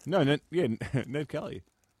 Cooley? No, Ned Kelly.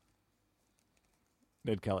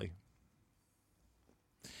 Ned Kelly.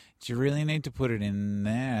 Do you really need to put it in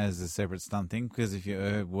there as a separate stunt thing? Because if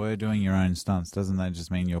you were doing your own stunts, doesn't that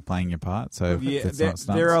just mean you're playing your part? So Yeah, it's not stunts.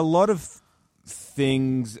 there are a lot of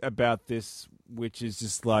things about this which is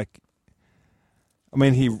just like, I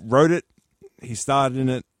mean, he wrote it, he starred in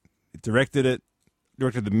it, he directed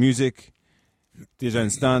the music, did his own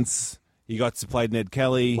stunts. He got to play Ned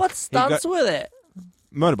Kelly. What stunts were there?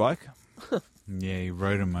 Motorbike. Yeah, he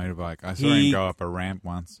rode a motorbike. I saw He- him go up a ramp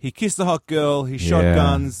once. He kissed a hot girl. He shot Yeah.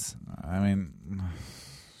 guns. I mean,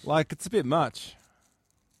 Like, it's a bit much.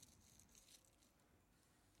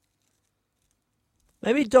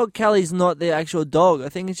 Maybe Dog Kelly's not the actual dog. I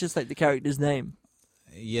think it's just like the character's name.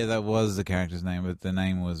 yeah, that was the character's name, but the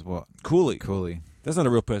name was what? Cooley. Cooley. That's not a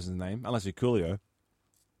real person's name, unless you're Coolio.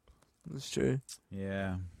 That's true.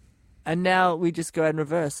 Yeah. And now we just go ahead and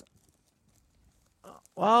reverse.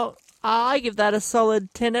 Well, I give that a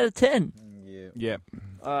solid 10 out of 10. Yeah.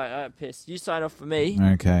 All right, Piss. You sign off for me.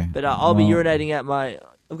 Okay. But I'll be Well, urinating out my...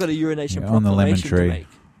 I've got a urination Yeah, on the lemon proclamation to tree. make.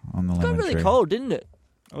 on the It got lemon really tree. cold, didn't it?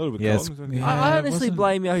 A little bit Yes. cold. Yeah. I it honestly wasn't-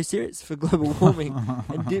 blame Yahoo Serious for global warming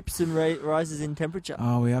and dips and rises in temperature.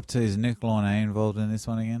 Oh, we up to is Nick Launay involved in this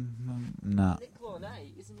one again? No. Nick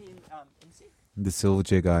Launay, isn't he in NSYNC? The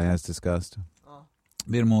Silverchair guy, as discussed. Oh.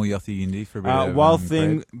 Bit more Yothy Indy for a bit of Wild cred.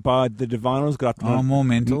 Thing by the Divinals got up to Oh, more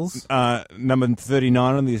mentals. number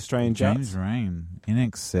 39 on the Australian James charts. Rain. In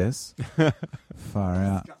excess. Far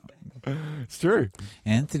out. It's true.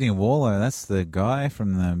 Anthony Waller, that's the guy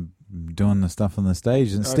from the doing the stuff on the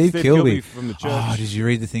stage. And Steve Kilby. from the church. Oh, did you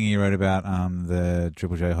read the thing he wrote about the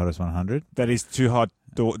Triple J Hottest 100? That his two hot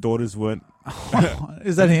daughters weren't.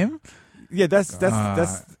 Is that him? Yeah, that's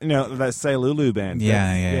that Say Lulu band.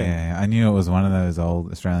 Yeah. I knew it was one of those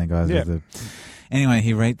old Australian guys. Yeah. With the... Anyway,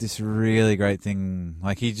 he wrote this really great thing.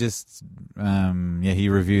 Like, he just, he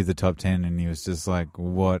reviewed the top 10 and he was just like,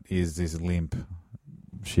 what is this limp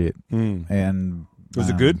shit? Mm. And Was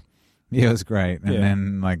it good? Yeah, it was great. And Yeah.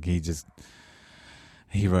 then, like, he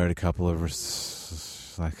he wrote a couple of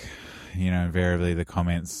invariably the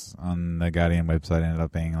comments on the Guardian website ended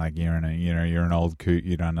up being like, you're an old coot,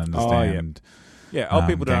 you don't understand. Yeah, old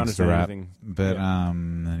people don't gangster understand rap. anything. But Yeah.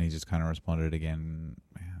 then he just kind of responded again,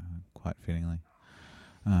 quite fittingly.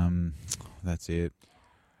 That's it.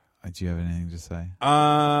 Do you have anything to say?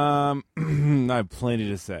 No, plenty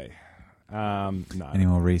to say. No. Any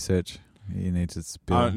more research you need to spill?